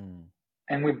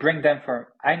 And we bring them from,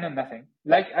 I know nothing,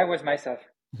 like I was myself,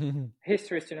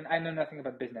 history student, I know nothing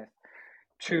about business,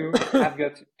 to I've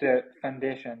got the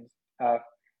foundations of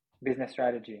business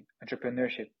strategy,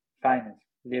 entrepreneurship, finance,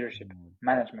 leadership,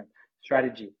 management,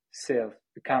 strategy, sales,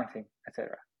 accounting,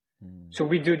 etc. So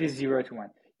we do this 0 to 1.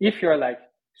 If you're like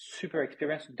super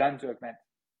experienced, don't do Augment.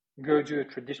 Go do a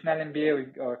traditional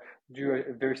MBA or do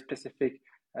a very specific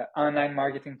online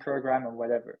marketing program or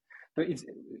whatever. But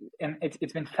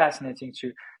it's been fascinating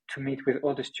to meet with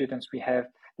all the students we have.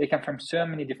 They come from so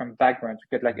many different backgrounds.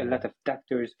 We got like a lot of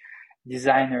doctors,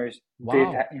 designers,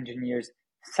 data engineers,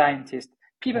 scientists,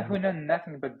 people who know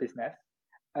nothing about business,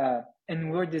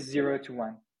 and we're the 0 to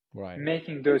 1,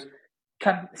 making those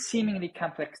seemingly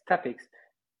complex topics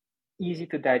easy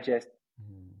to digest,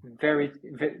 very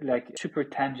like super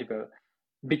tangible,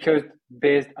 because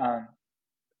based on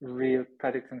real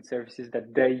products and services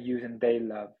that they use and they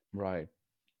love. Right.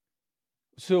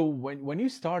 So when you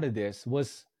started this,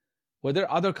 were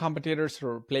there other competitors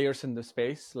or players in the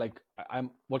space? Like,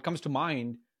 what comes to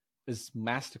mind is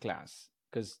Masterclass,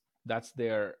 because that's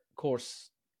their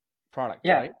course product,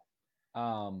 right?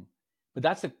 But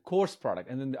that's a course product.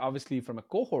 And then obviously from a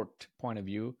cohort point of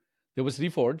view, there was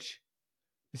Reforge,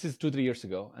 This is 2-3 years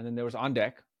ago. And then there was On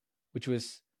Deck, which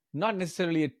was not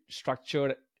necessarily a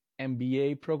structured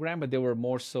MBA program, but they were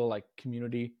more so like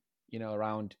community,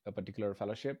 around a particular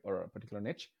fellowship or a particular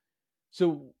niche.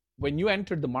 So when you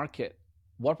entered the market,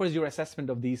 what was your assessment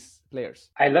of these players?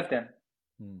 I love them.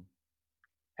 Hmm.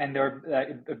 And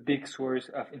they're a big source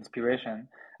of inspiration.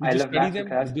 Did I you love study them?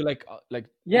 Did masterclass. you Yeah, like,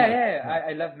 yeah, yeah.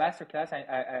 I love masterclass.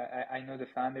 I know the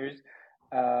founders.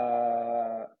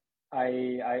 Uh,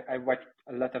 I watch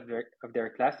a lot of their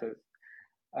classes.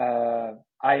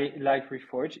 I like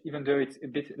Reforge, even though it's a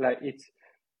bit like it's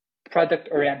product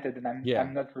oriented, and Yeah.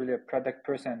 I'm not really a product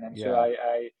person, and so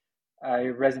Yeah. I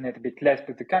resonate a bit less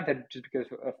with the content just because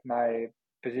of my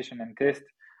position and taste.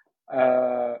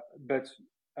 But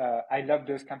I love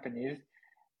those companies.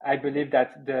 I believe that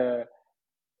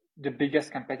the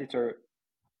biggest competitor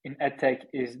in edtech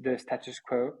is the status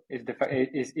quo,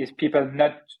 is people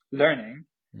not learning,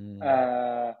 Mm.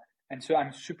 uh, and so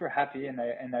I'm super happy, and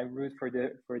I root for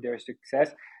their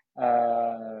success,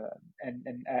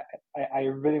 and I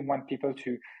really want people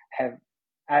to have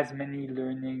as many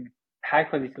high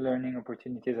quality learning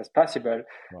opportunities as possible,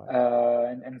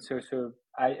 Right. and so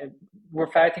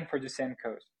we're fighting for the same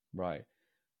cause. Right.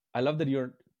 I love that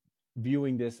you're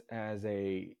viewing this as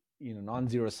a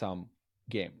non-zero sum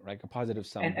game, right? A positive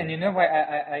sum And game. you know why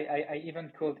I even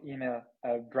called email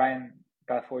Brian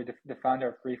Balfour, the founder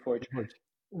of Reforge, Good.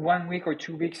 1 week or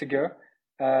 2 weeks ago,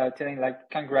 telling like,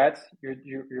 congrats,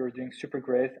 you're doing super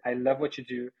great. I love what you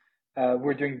do.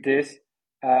 We're doing this.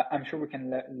 I'm sure we can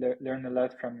learn a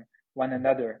lot from one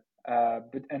another.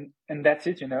 But and that's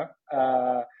it,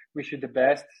 wish you the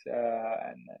best.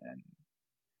 And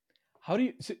How do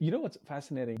you? So you know what's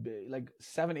fascinating? Like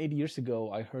 7-8 years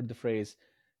ago, I heard the phrase.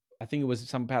 I think it was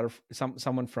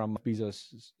someone from Bezos,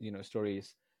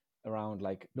 stories around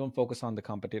like don't focus on the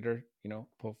competitor,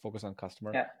 focus on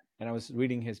customer. yeah. And I was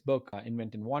reading his book,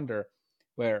 Invent and Wonder,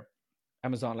 where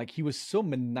Amazon, like he was so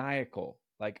maniacal.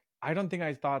 Like I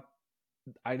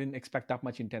didn't expect that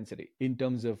much intensity in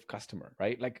terms of customer,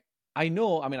 right? Like I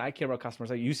know, I mean, I care about customers.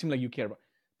 Like you seem like you care about,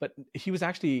 but he was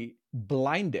actually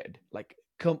blinded. Like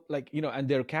and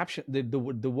their caption,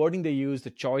 the wording they use, the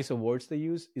choice of words they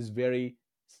use is very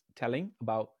telling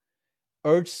about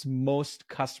Earth's most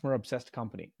customer obsessed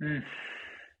company, Mm,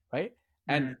 right?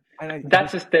 And mm. and I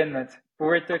That's a statement.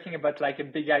 We're talking about like a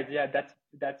big idea. That's a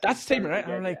that's the very statement, right?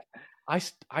 big And I'm idea.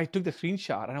 like, I took the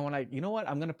screenshot and I went like, you know what?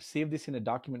 I'm gonna save this in a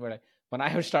document where when I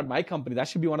have start my company, that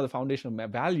should be one of the foundational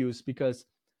values because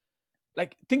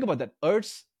like think about that.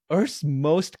 Earth's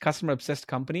most customer obsessed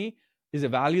company is a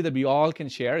value that we all can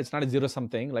share. It's not a zero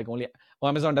something like only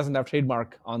Amazon doesn't have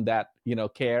trademark on that,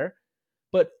 care.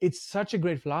 But it's such a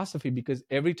great philosophy because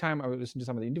every time I listen to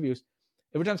some of the interviews,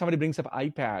 every time somebody brings up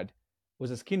iPad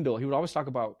versus Kindle, he would always talk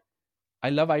about, I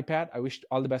love iPad. I wish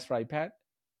all the best for iPad.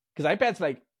 Because iPad's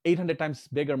like 800 times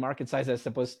bigger market size as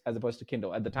opposed to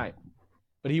Kindle at the time.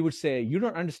 But he would say, you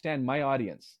don't understand my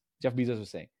audience. Jeff Bezos was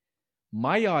saying,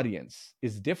 my audience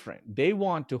is different. They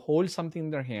want to hold something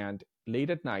in their hand late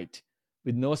at night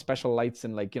with no special lights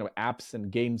and apps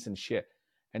and games and shit,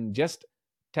 and just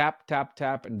tap tap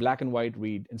tap and black and white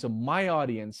read. And so my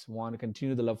audience want to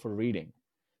continue the love for reading.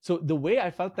 So the way I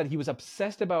felt that he was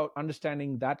obsessed about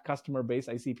understanding that customer base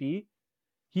ICP,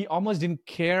 he almost didn't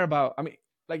care about. I mean,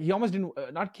 like he almost didn't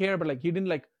not care, but like he didn't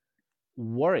like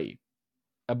worry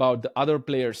about the other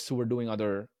players who were doing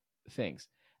other things.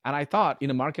 And I thought in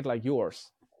a market like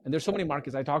yours, and there's so many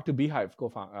markets. I talked to Beehive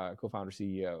co-founder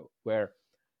CEO, where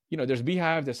there's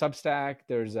Beehive, there's Substack,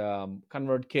 there's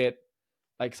ConvertKit.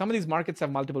 Like some of these markets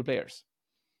have multiple players.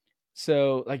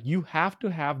 So like you have to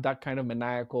have that kind of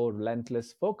maniacal,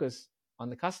 relentless focus on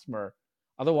the customer.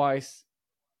 Otherwise,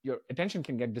 your attention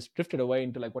can get just drifted away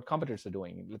into like what competitors are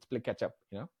doing. Let's play catch up.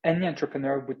 Any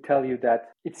entrepreneur would tell you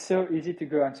that it's so easy to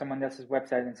go on someone else's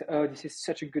website and say, oh, this is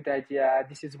such a good idea.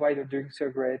 This is why they're doing so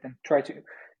great, and try to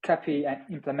copy and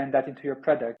implement that into your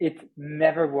product. It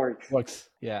never works. Works.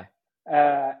 Yeah.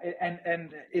 And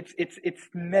it's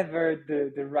never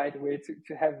the right way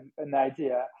to have an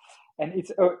idea. And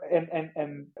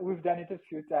and we've done it a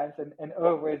few times, and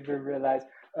always we realize,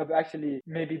 oh, actually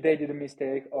maybe they did a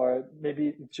mistake, or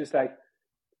maybe it's just like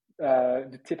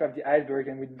the tip of the iceberg,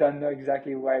 and we don't know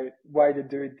exactly why they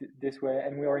do it this way,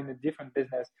 and we are in a different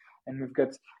business, and we've got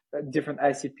a different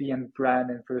ICP and brand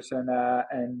and persona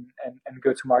and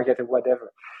go to market or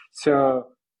whatever. So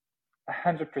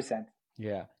 100%.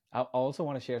 Yeah. I also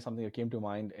want to share something that came to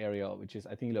mind, Ariel, which is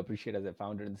I think you'll appreciate as a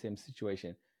founder in the same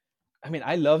situation. I mean,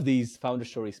 I love these founder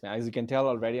stories, man. As you can tell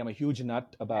already, I'm a huge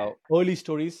nut about early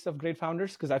stories of great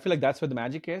founders because I feel like that's where the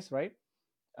magic is, right?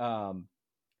 Um,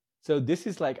 So this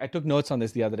is like, I took notes on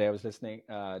this the other day. I was listening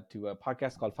to a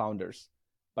podcast called Founders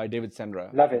by David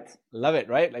Sendra. Love it. Love it,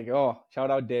 right? Like, oh,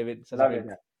 shout out David, such a Love great it.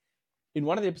 guy. In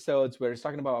one of the episodes where he's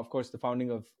talking about, of course, the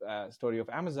founding of story of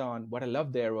Amazon, what I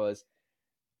loved there was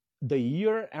the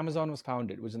year Amazon was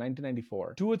founded was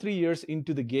 1994. 2 or 3 years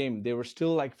into the game, they were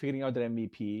still like figuring out their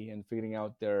MVP and figuring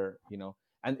out their,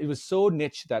 and it was so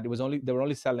niche that they were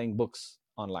only selling books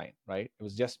online, right? It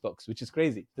was just books, which is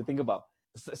crazy to think about.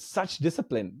 Such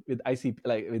discipline with ICP,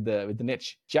 like with the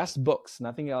niche, just books,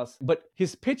 nothing else. But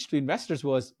his pitch to investors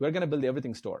was, we're going to build the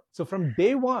everything store. So from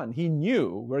day one, he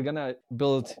knew we're going to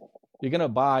build, you're going to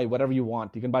buy whatever you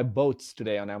want. You can buy boats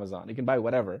today on Amazon. You can buy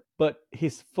whatever. But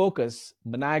his focus,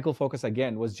 maniacal focus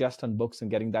again, was just on books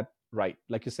and getting that right.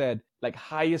 Like you said, like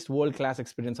highest world-class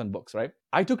experience on books, right?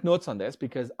 I took notes on this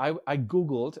because I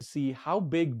Googled to see how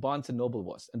big Barnes & Noble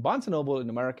was. And Barnes & Noble in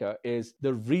America is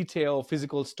the retail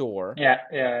physical store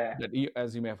that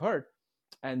as you may have heard.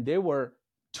 And they were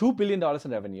 $2 billion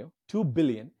in revenue, 2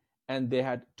 billion, and they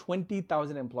had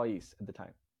 20,000 employees at the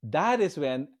time. That is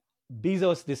when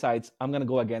Bezos decides, I'm going to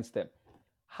go against them.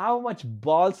 How much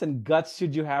balls and guts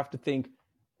should you have to think,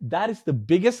 that is the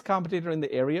biggest competitor in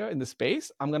the area, in the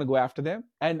space, I'm going to go after them?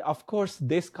 And of course,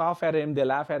 they scoff at him, they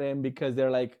laugh at him because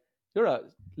they're like, you're a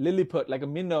Lilliput, like a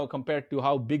minnow compared to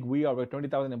how big we are with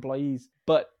 20,000 employees.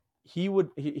 But he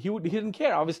didn't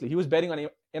care, obviously. He was betting on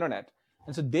the internet.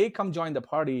 And so they come join the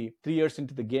party 3 years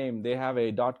into the game. They have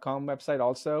a .com website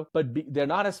also, but they're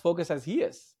not as focused as he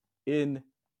is in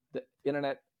the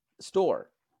internet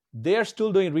store. They're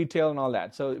still doing retail and all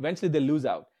that. So eventually they lose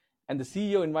out. And the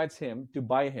CEO invites him to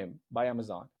buy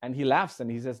Amazon. And he laughs and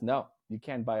he says, no, you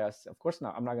can't buy us. Of course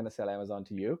not. I'm not going to sell Amazon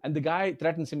to you. And the guy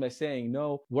threatens him by saying,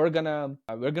 no, we're going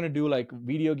to do like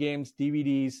video games,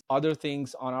 DVDs, other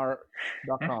things on our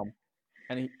 .com.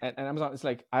 And Amazon is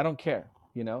like, I don't care,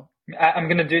 I'm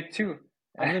going to do it too.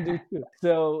 I'm going to do it too.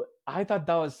 So I thought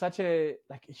that was such a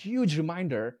huge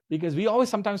reminder, because we always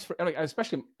sometimes,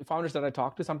 especially founders that I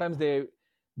talk to, sometimes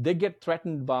they get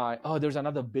threatened by, oh, there's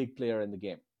another big player in the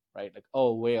game, right? Like,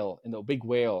 oh, big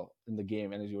whale in the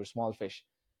game, and you're a small fish.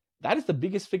 That is the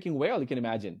biggest freaking whale you can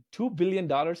imagine. $2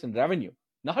 billion in revenue,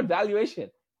 not valuation,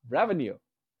 revenue.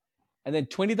 And then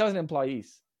 20,000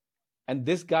 employees. And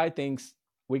this guy thinks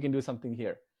we can do something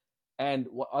here. And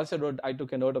also I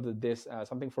took a note of this,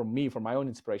 something for me, for my own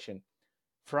inspiration.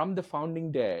 From the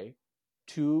founding day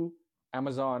to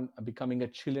Amazon becoming a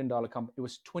 $1 trillion company, it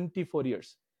was 24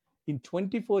 years. In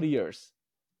 24 years,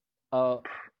 a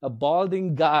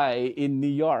balding guy in New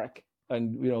York,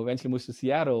 and eventually moves to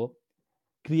Seattle,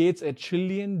 creates a $1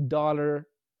 trillion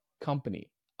company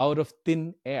out of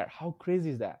thin air. How crazy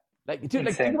is that?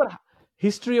 Dude, think about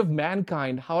history of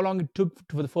mankind, how long it took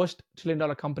for the first $1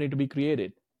 trillion company to be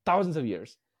created. Thousands of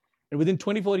years. And within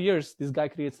 24 years, this guy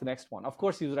creates the next one. Of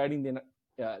course, he was riding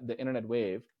the internet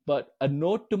wave. But a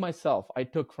note to myself I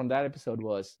took from that episode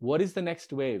was, what is the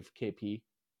next wave, KP?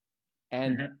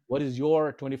 And what is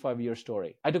your 25-year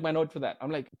story? I took my note for that.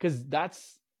 I'm like, because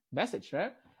that's message,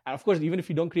 right? And of course, even if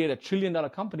you don't create a $1 trillion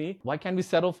company, why can't we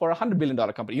settle for a $100 billion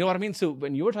company? You know what I mean? So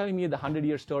when you were telling me the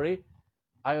 100-year story,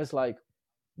 I was like,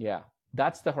 yeah,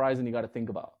 that's the horizon you got to think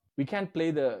about. We can't play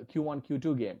the Q1,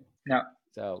 Q2 game. No.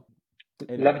 So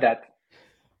anyway. Love that.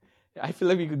 I feel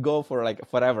like we could go for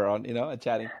forever on,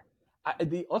 chatting.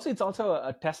 It's also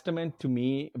a testament to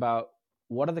me about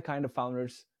what are the kind of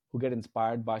founders who get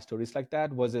inspired by stories like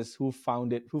that versus who find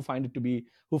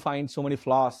so many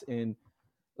flaws in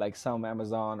like some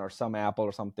Amazon or some Apple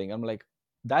or something. I'm like,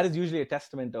 that is usually a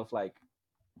testament of like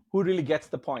who really gets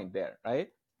the point there, right?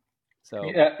 So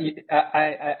yeah,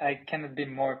 I cannot be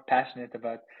more passionate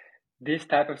about this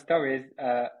type of stories.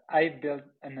 I built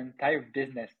an entire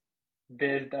business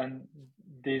based on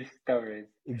these stories.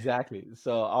 Exactly.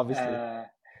 So obviously,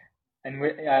 and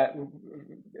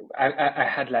I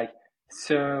had like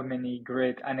so many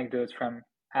great anecdotes from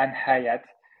Anne Hyatt.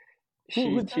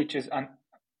 She teaches on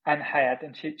Anne Hyatt,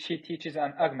 and she teaches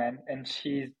on Augment, and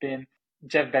she's been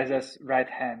Jeff Bezos' right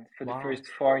hand for the first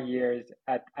 4 years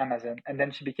at Amazon, and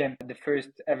then she became the first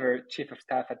ever chief of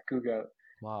staff at Google.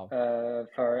 Wow.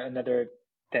 For another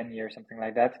 10 years, something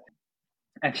like that.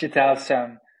 And she tells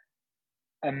some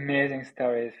amazing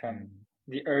stories from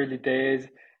the early days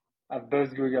of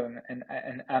both Google and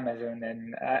Amazon.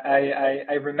 And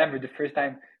I remember the first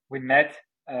time we met,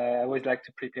 I was like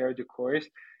to prepare the course.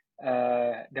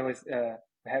 There was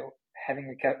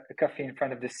having a coffee in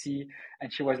front of the sea,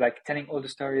 and she was like telling all the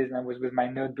stories, and I was with my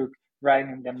notebook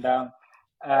writing them down.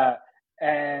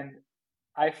 And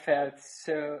I felt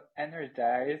so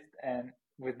energized and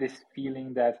with this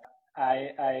feeling that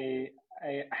I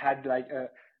had like a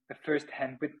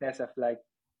first-hand witness of like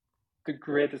the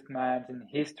greatest minds in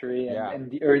history, Yeah.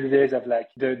 and the early days of like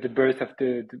the birth of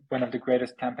the one of the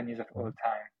greatest companies of all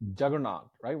time. Juggernaut,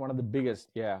 right? One of the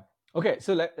biggest. Yeah. Okay,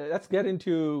 so let's get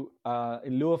into,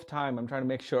 in lieu of time, I'm trying to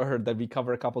make sure that we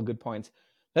cover a couple good points.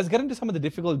 Let's get into some of the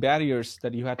difficult barriers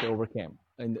that you had to overcome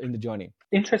in the journey.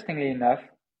 Interestingly enough,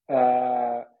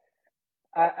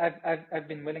 I've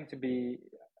been willing to be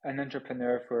an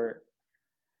entrepreneur for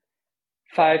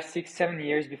 5, 6, 7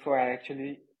 years before I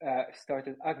actually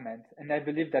started Augment, and I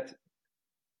believe that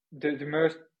the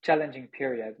most challenging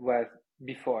period was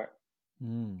before.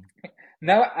 Mm.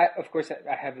 Now, of course,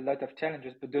 I have a lot of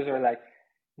challenges, but those are like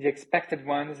the expected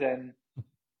ones, and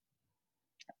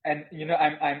you know,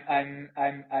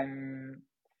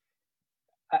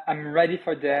 I'm ready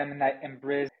for them, and I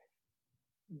embrace.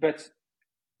 But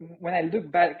when I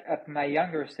look back at my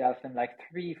younger self, and like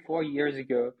 3, 4 years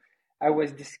ago, I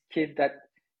was this kid that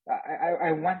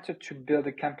I wanted to build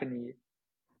a company.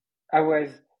 I was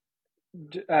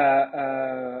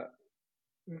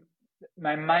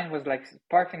my mind was like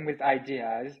sparkling with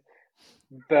ideas,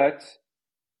 but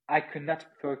I could not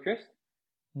focus.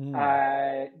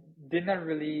 I did not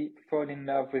really fall in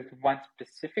love with one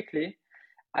specifically.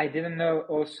 I didn't know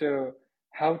also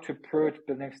how to approach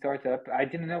building startup. I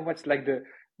didn't know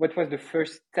what was the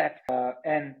first step.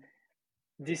 And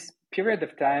this period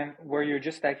of time where you're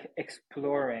just like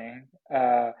exploring,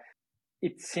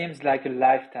 it seems like a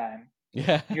lifetime.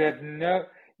 Yeah. You have no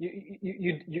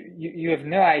you have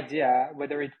no idea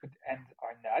whether it would end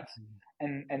or not,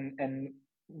 and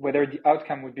whether the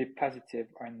outcome would be positive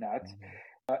or not.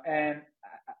 And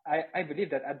I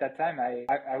believe that at that time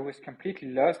I was completely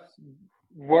lost,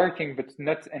 working but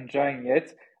not enjoying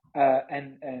it,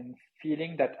 and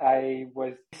feeling that I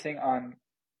was missing on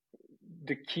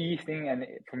the key thing, and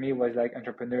for me was like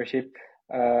entrepreneurship.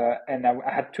 And I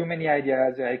had too many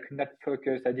ideas. I could not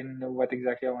focus. I didn't know what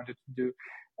exactly I wanted to do.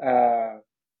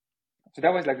 So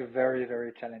that was like a very,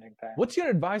 very challenging time. What's your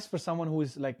advice for someone who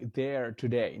is like there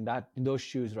today in those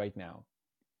shoes right now?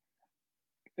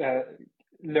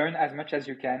 Learn as much as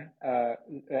you can,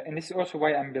 and this is also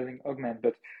why I'm building Augment.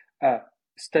 But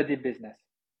study business,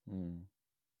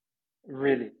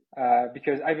 really,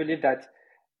 because I believe that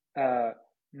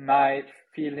my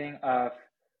feeling of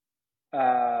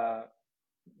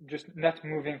just not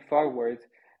moving forward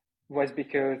was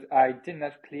because I did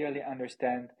not clearly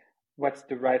understand what's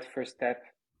the right first step,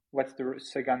 what's the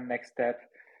second next step,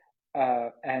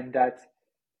 and that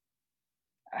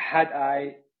had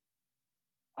I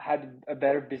had a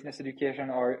better business education,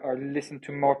 or listened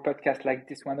to more podcasts like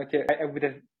this one, okay, I would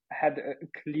have had a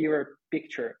clearer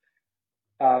picture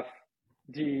of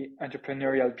the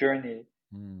entrepreneurial journey,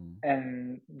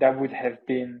 and that would have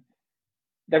been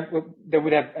that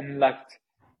would have unlocked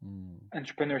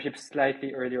entrepreneurship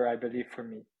slightly earlier, I believe, for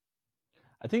me.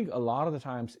 I think a lot of the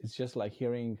times it's just like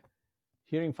hearing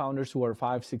founders who are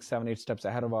 5, 6, 7, 8 steps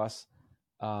ahead of us,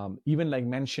 even like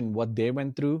mention what they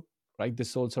went through, right?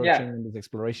 This soul searching and this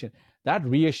exploration. That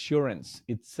reassurance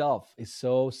itself is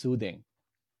so soothing.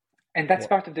 And that's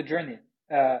part of the journey.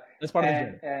 That's part of the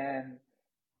journey. And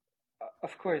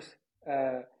of course,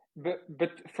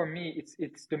 but for me,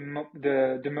 it's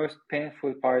the most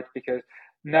painful part, because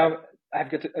now I've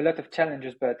got a lot of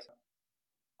challenges, but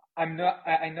I'm not.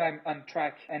 I know I'm on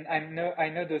track, and I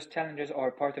know those challenges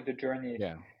are part of the journey.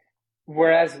 Yeah.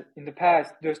 Whereas in the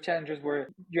past, those challenges were,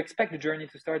 you expect the journey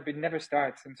to start, but it never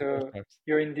starts, and so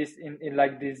you're in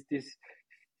like this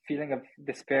feeling of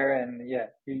despair, and yeah,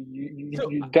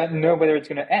 you don't know whether it's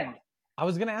going to end. I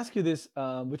was going to ask you this,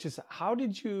 which is, how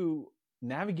did you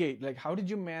navigate? Like, how did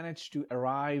you manage to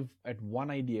arrive at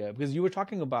one idea? Because you were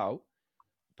talking about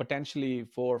potentially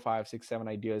 4, 5, 6, 7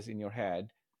 ideas in your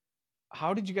head.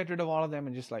 How did you get rid of all of them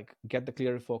and just like get the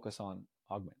clear focus on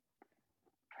Augment?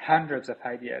 Hundreds of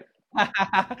ideas.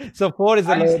 So 4 is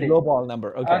a low ball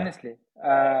number. Okay. Honestly,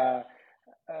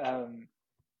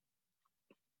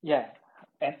 yeah,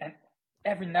 and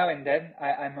every now and then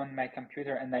I'm on my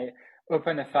computer and I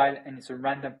open a file and it's a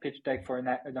random pitch deck for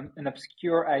an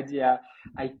obscure idea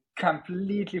I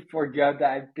completely forgot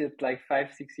that I built like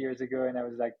 5, 6 years ago, and I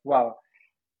was like, wow,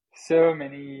 so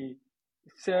many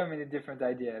different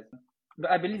ideas.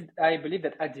 But I believe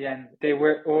that at the end they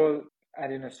were all, I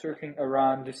don't know, circling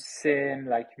around the same,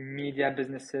 like, media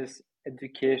businesses,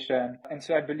 education, and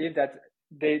so I believe that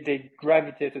they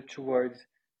gravitated towards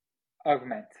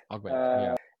Augment.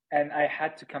 Yeah. And I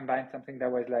had to combine something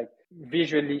that was like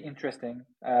visually interesting,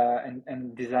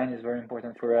 and design is very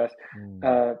important for us.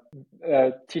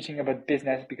 Teaching about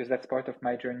business, because that's part of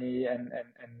my journey, and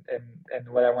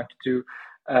what I want to do.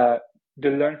 The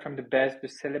learn from the best, the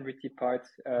celebrity part,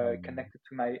 connected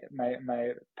to my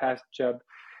past job.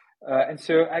 And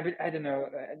so I don't know.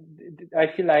 I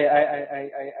feel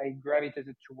I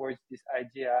gravitated towards this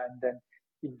idea, and then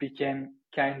it became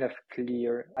kind of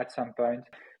clear at some point.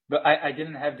 But I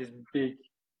didn't have this big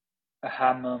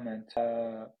aha moment.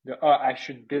 I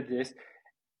should build this.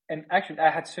 And actually, I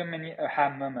had so many aha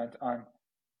moments on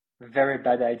very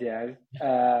bad ideas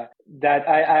that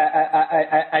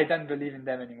I don't believe in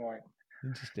them anymore.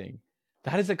 Interesting.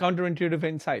 That is a counterintuitive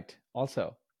insight,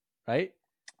 also, right?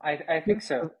 I think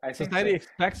so. I think Society so.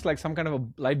 expects like some kind of a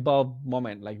light bulb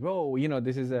moment, like, whoa,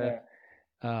 this is a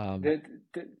No, um, the,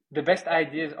 the best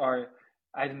ideas are,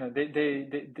 I don't know,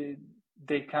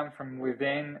 they come from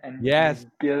within, and yes, you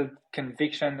build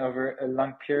conviction over a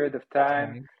long period of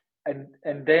time, time,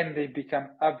 and then they become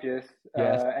obvious,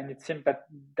 yes, and it seems that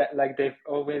like they've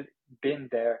always been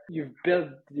there. You've built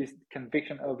this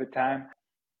conviction over time.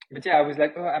 But yeah, I was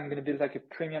like, oh, I'm gonna build like a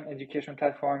premium education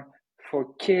platform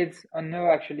for kids. Oh no,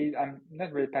 actually, I'm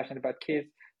not really passionate about kids.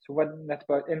 So what not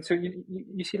about? And so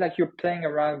you see, like you're playing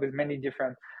around with many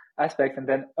different aspects, and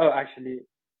then oh, actually,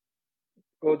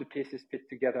 all the pieces fit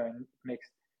together and it makes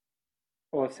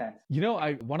all sense.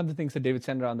 I one of the things that David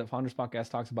Sender on the Founders Podcast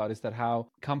talks about is that how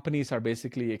companies are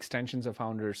basically extensions of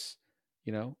founders,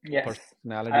 Yes, I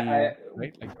personality, right?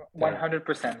 Like the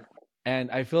 100%.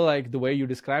 And I feel like the way you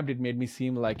described it made me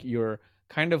seem like you're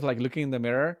kind of like looking in the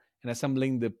mirror and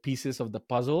assembling the pieces of the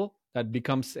puzzle that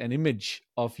becomes an image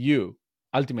of you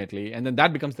ultimately. And then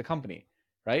that becomes the company,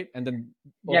 right? And then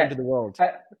open Yes, to the world.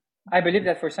 I believe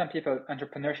that for some people,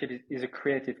 entrepreneurship is a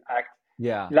creative act,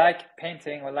 Yeah. like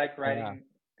painting or like Yeah. writing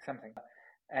something.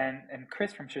 And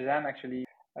Chris from Shazam actually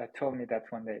told me that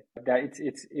one day, that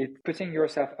it's putting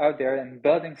yourself out there and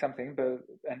building something. But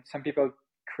and some people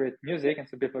create music and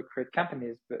some people create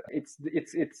companies, but it's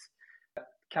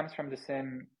comes from the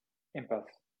same impulse.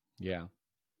 Yeah.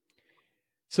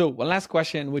 So one last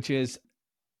question, which is,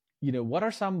 what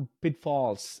are some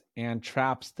pitfalls and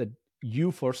traps that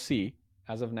you foresee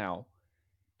as of now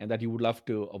and that you would love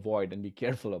to avoid and be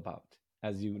careful about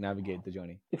as you navigate the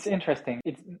journey? It's interesting.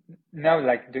 It's now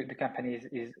like the company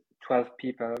is 12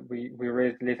 people. We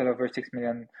raised a little over 6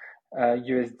 million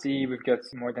USD. We've got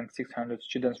more than 600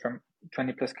 students from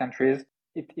 20 plus countries.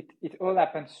 It all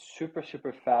happened super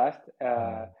fast.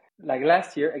 Wow. Like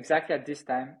last year, exactly at this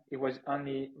time, it was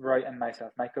only Roy and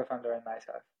myself, my co-founder and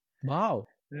myself. Wow.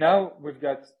 Now we've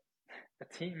got a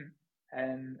team,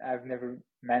 and I've never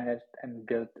managed and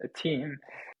built a team.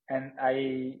 And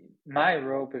my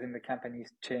role within the company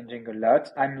is changing a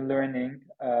lot. I'm learning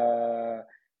a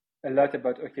lot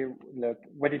about, okay, look,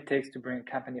 what it takes to bring a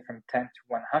company from 10 to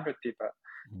 100 people.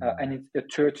 And it's a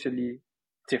totally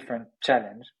different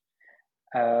challenge.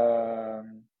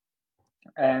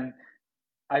 And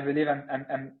I believe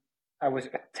I was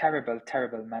a terrible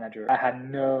manager. I had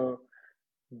no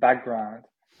background.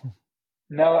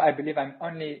 No, I believe I'm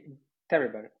only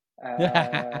terrible.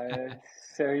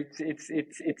 So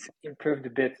it's improved a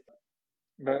bit,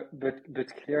 but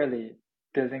clearly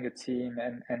building a team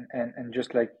and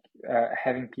just like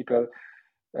having people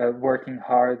working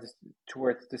hard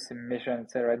towards the same mission,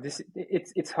 etc.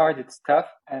 It's hard, it's tough,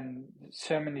 and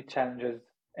so many challenges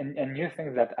and new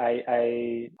things that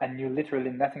I knew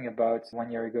literally nothing about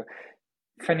 1 year ago.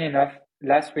 Funny enough,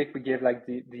 last week we gave like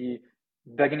the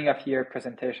beginning of year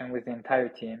presentation with the entire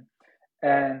team,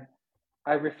 and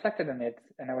I reflected on it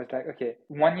and I was like, okay,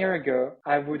 1 year ago,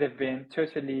 I would have been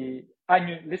I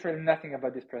knew literally nothing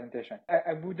about this presentation.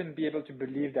 I wouldn't be able to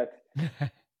believe that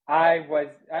I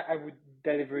would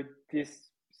deliver this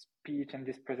speech and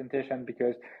this presentation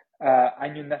because I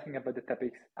knew nothing about the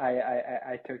topics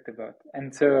I talked about.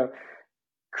 And so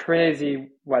crazy,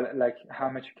 well, like how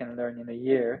much you can learn in a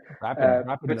year. Rapid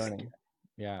But learning.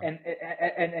 Yeah.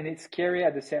 and it's scary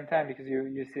at the same time because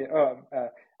you say, oh,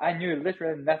 I knew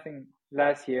literally nothing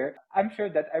last year. I'm sure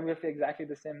that I will feel exactly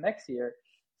the same next year.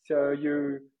 So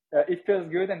it feels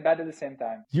good and bad at the same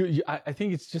time. I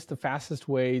think it's just the fastest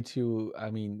way to, I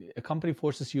mean, a company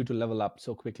forces you to level up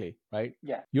so quickly, right?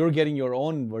 Yeah. You're getting your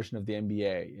own version of the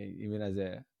MBA, even as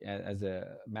a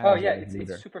Oh manager, yeah, as a it's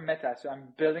leader. super meta. So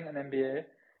I'm building an MBA,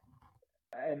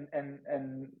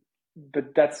 and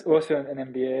but that's also an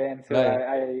MBA, and so Right.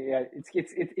 yeah,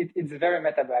 it's very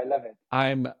meta, but I love it.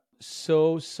 I'm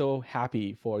so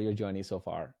happy for your journey so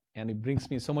far, and it brings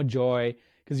me so much joy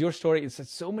because your story is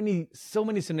so many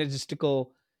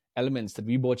synergistical elements that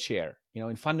we both share.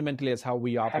 And fundamentally, as how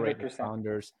we operate as 100%.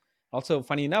 founders. Also,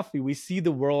 funny enough, we see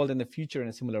the world and the future in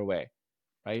a similar way,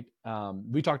 right?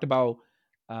 We talked about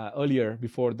earlier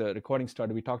before the recording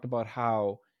started. We talked about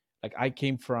how, like, I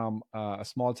came from a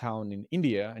small town in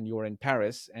India, and you were in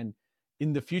Paris, and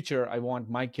in the future, I want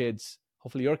my kids,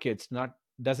 hopefully your kids, not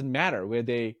doesn't matter where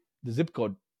they the zip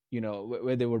code,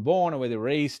 where they were born or where they were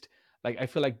raised. Like, I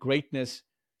feel like greatness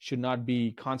should not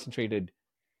be concentrated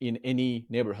in any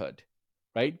neighborhood,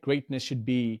 right? Greatness should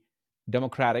be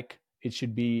democratic. It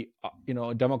should be,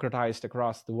 democratized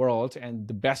across the world. And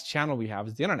the best channel we have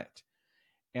is the internet.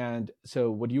 And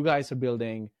so what you guys are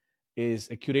building is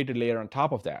a curated layer on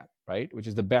top of that, right? Which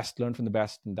is the best, learn from the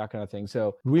best and that kind of thing.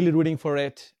 So really rooting for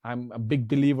it. I'm a big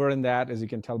believer in that, as you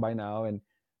can tell by now, and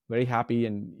very happy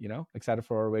and, excited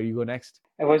for where you go next.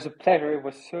 It was a pleasure. It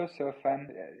was so fun.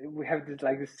 We have this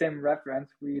like the same reference.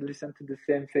 We listened to the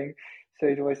same thing. So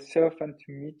it was so fun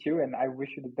to meet you, and I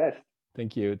wish you the best.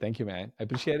 Thank you, man. I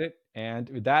appreciate it. And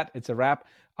with that, it's a wrap.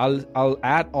 I'll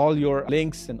add all your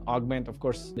links and Augment, of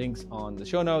course, links on the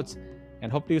show notes,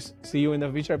 and hope to see you in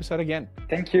the future episode again.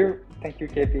 Thank you,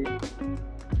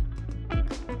 KP.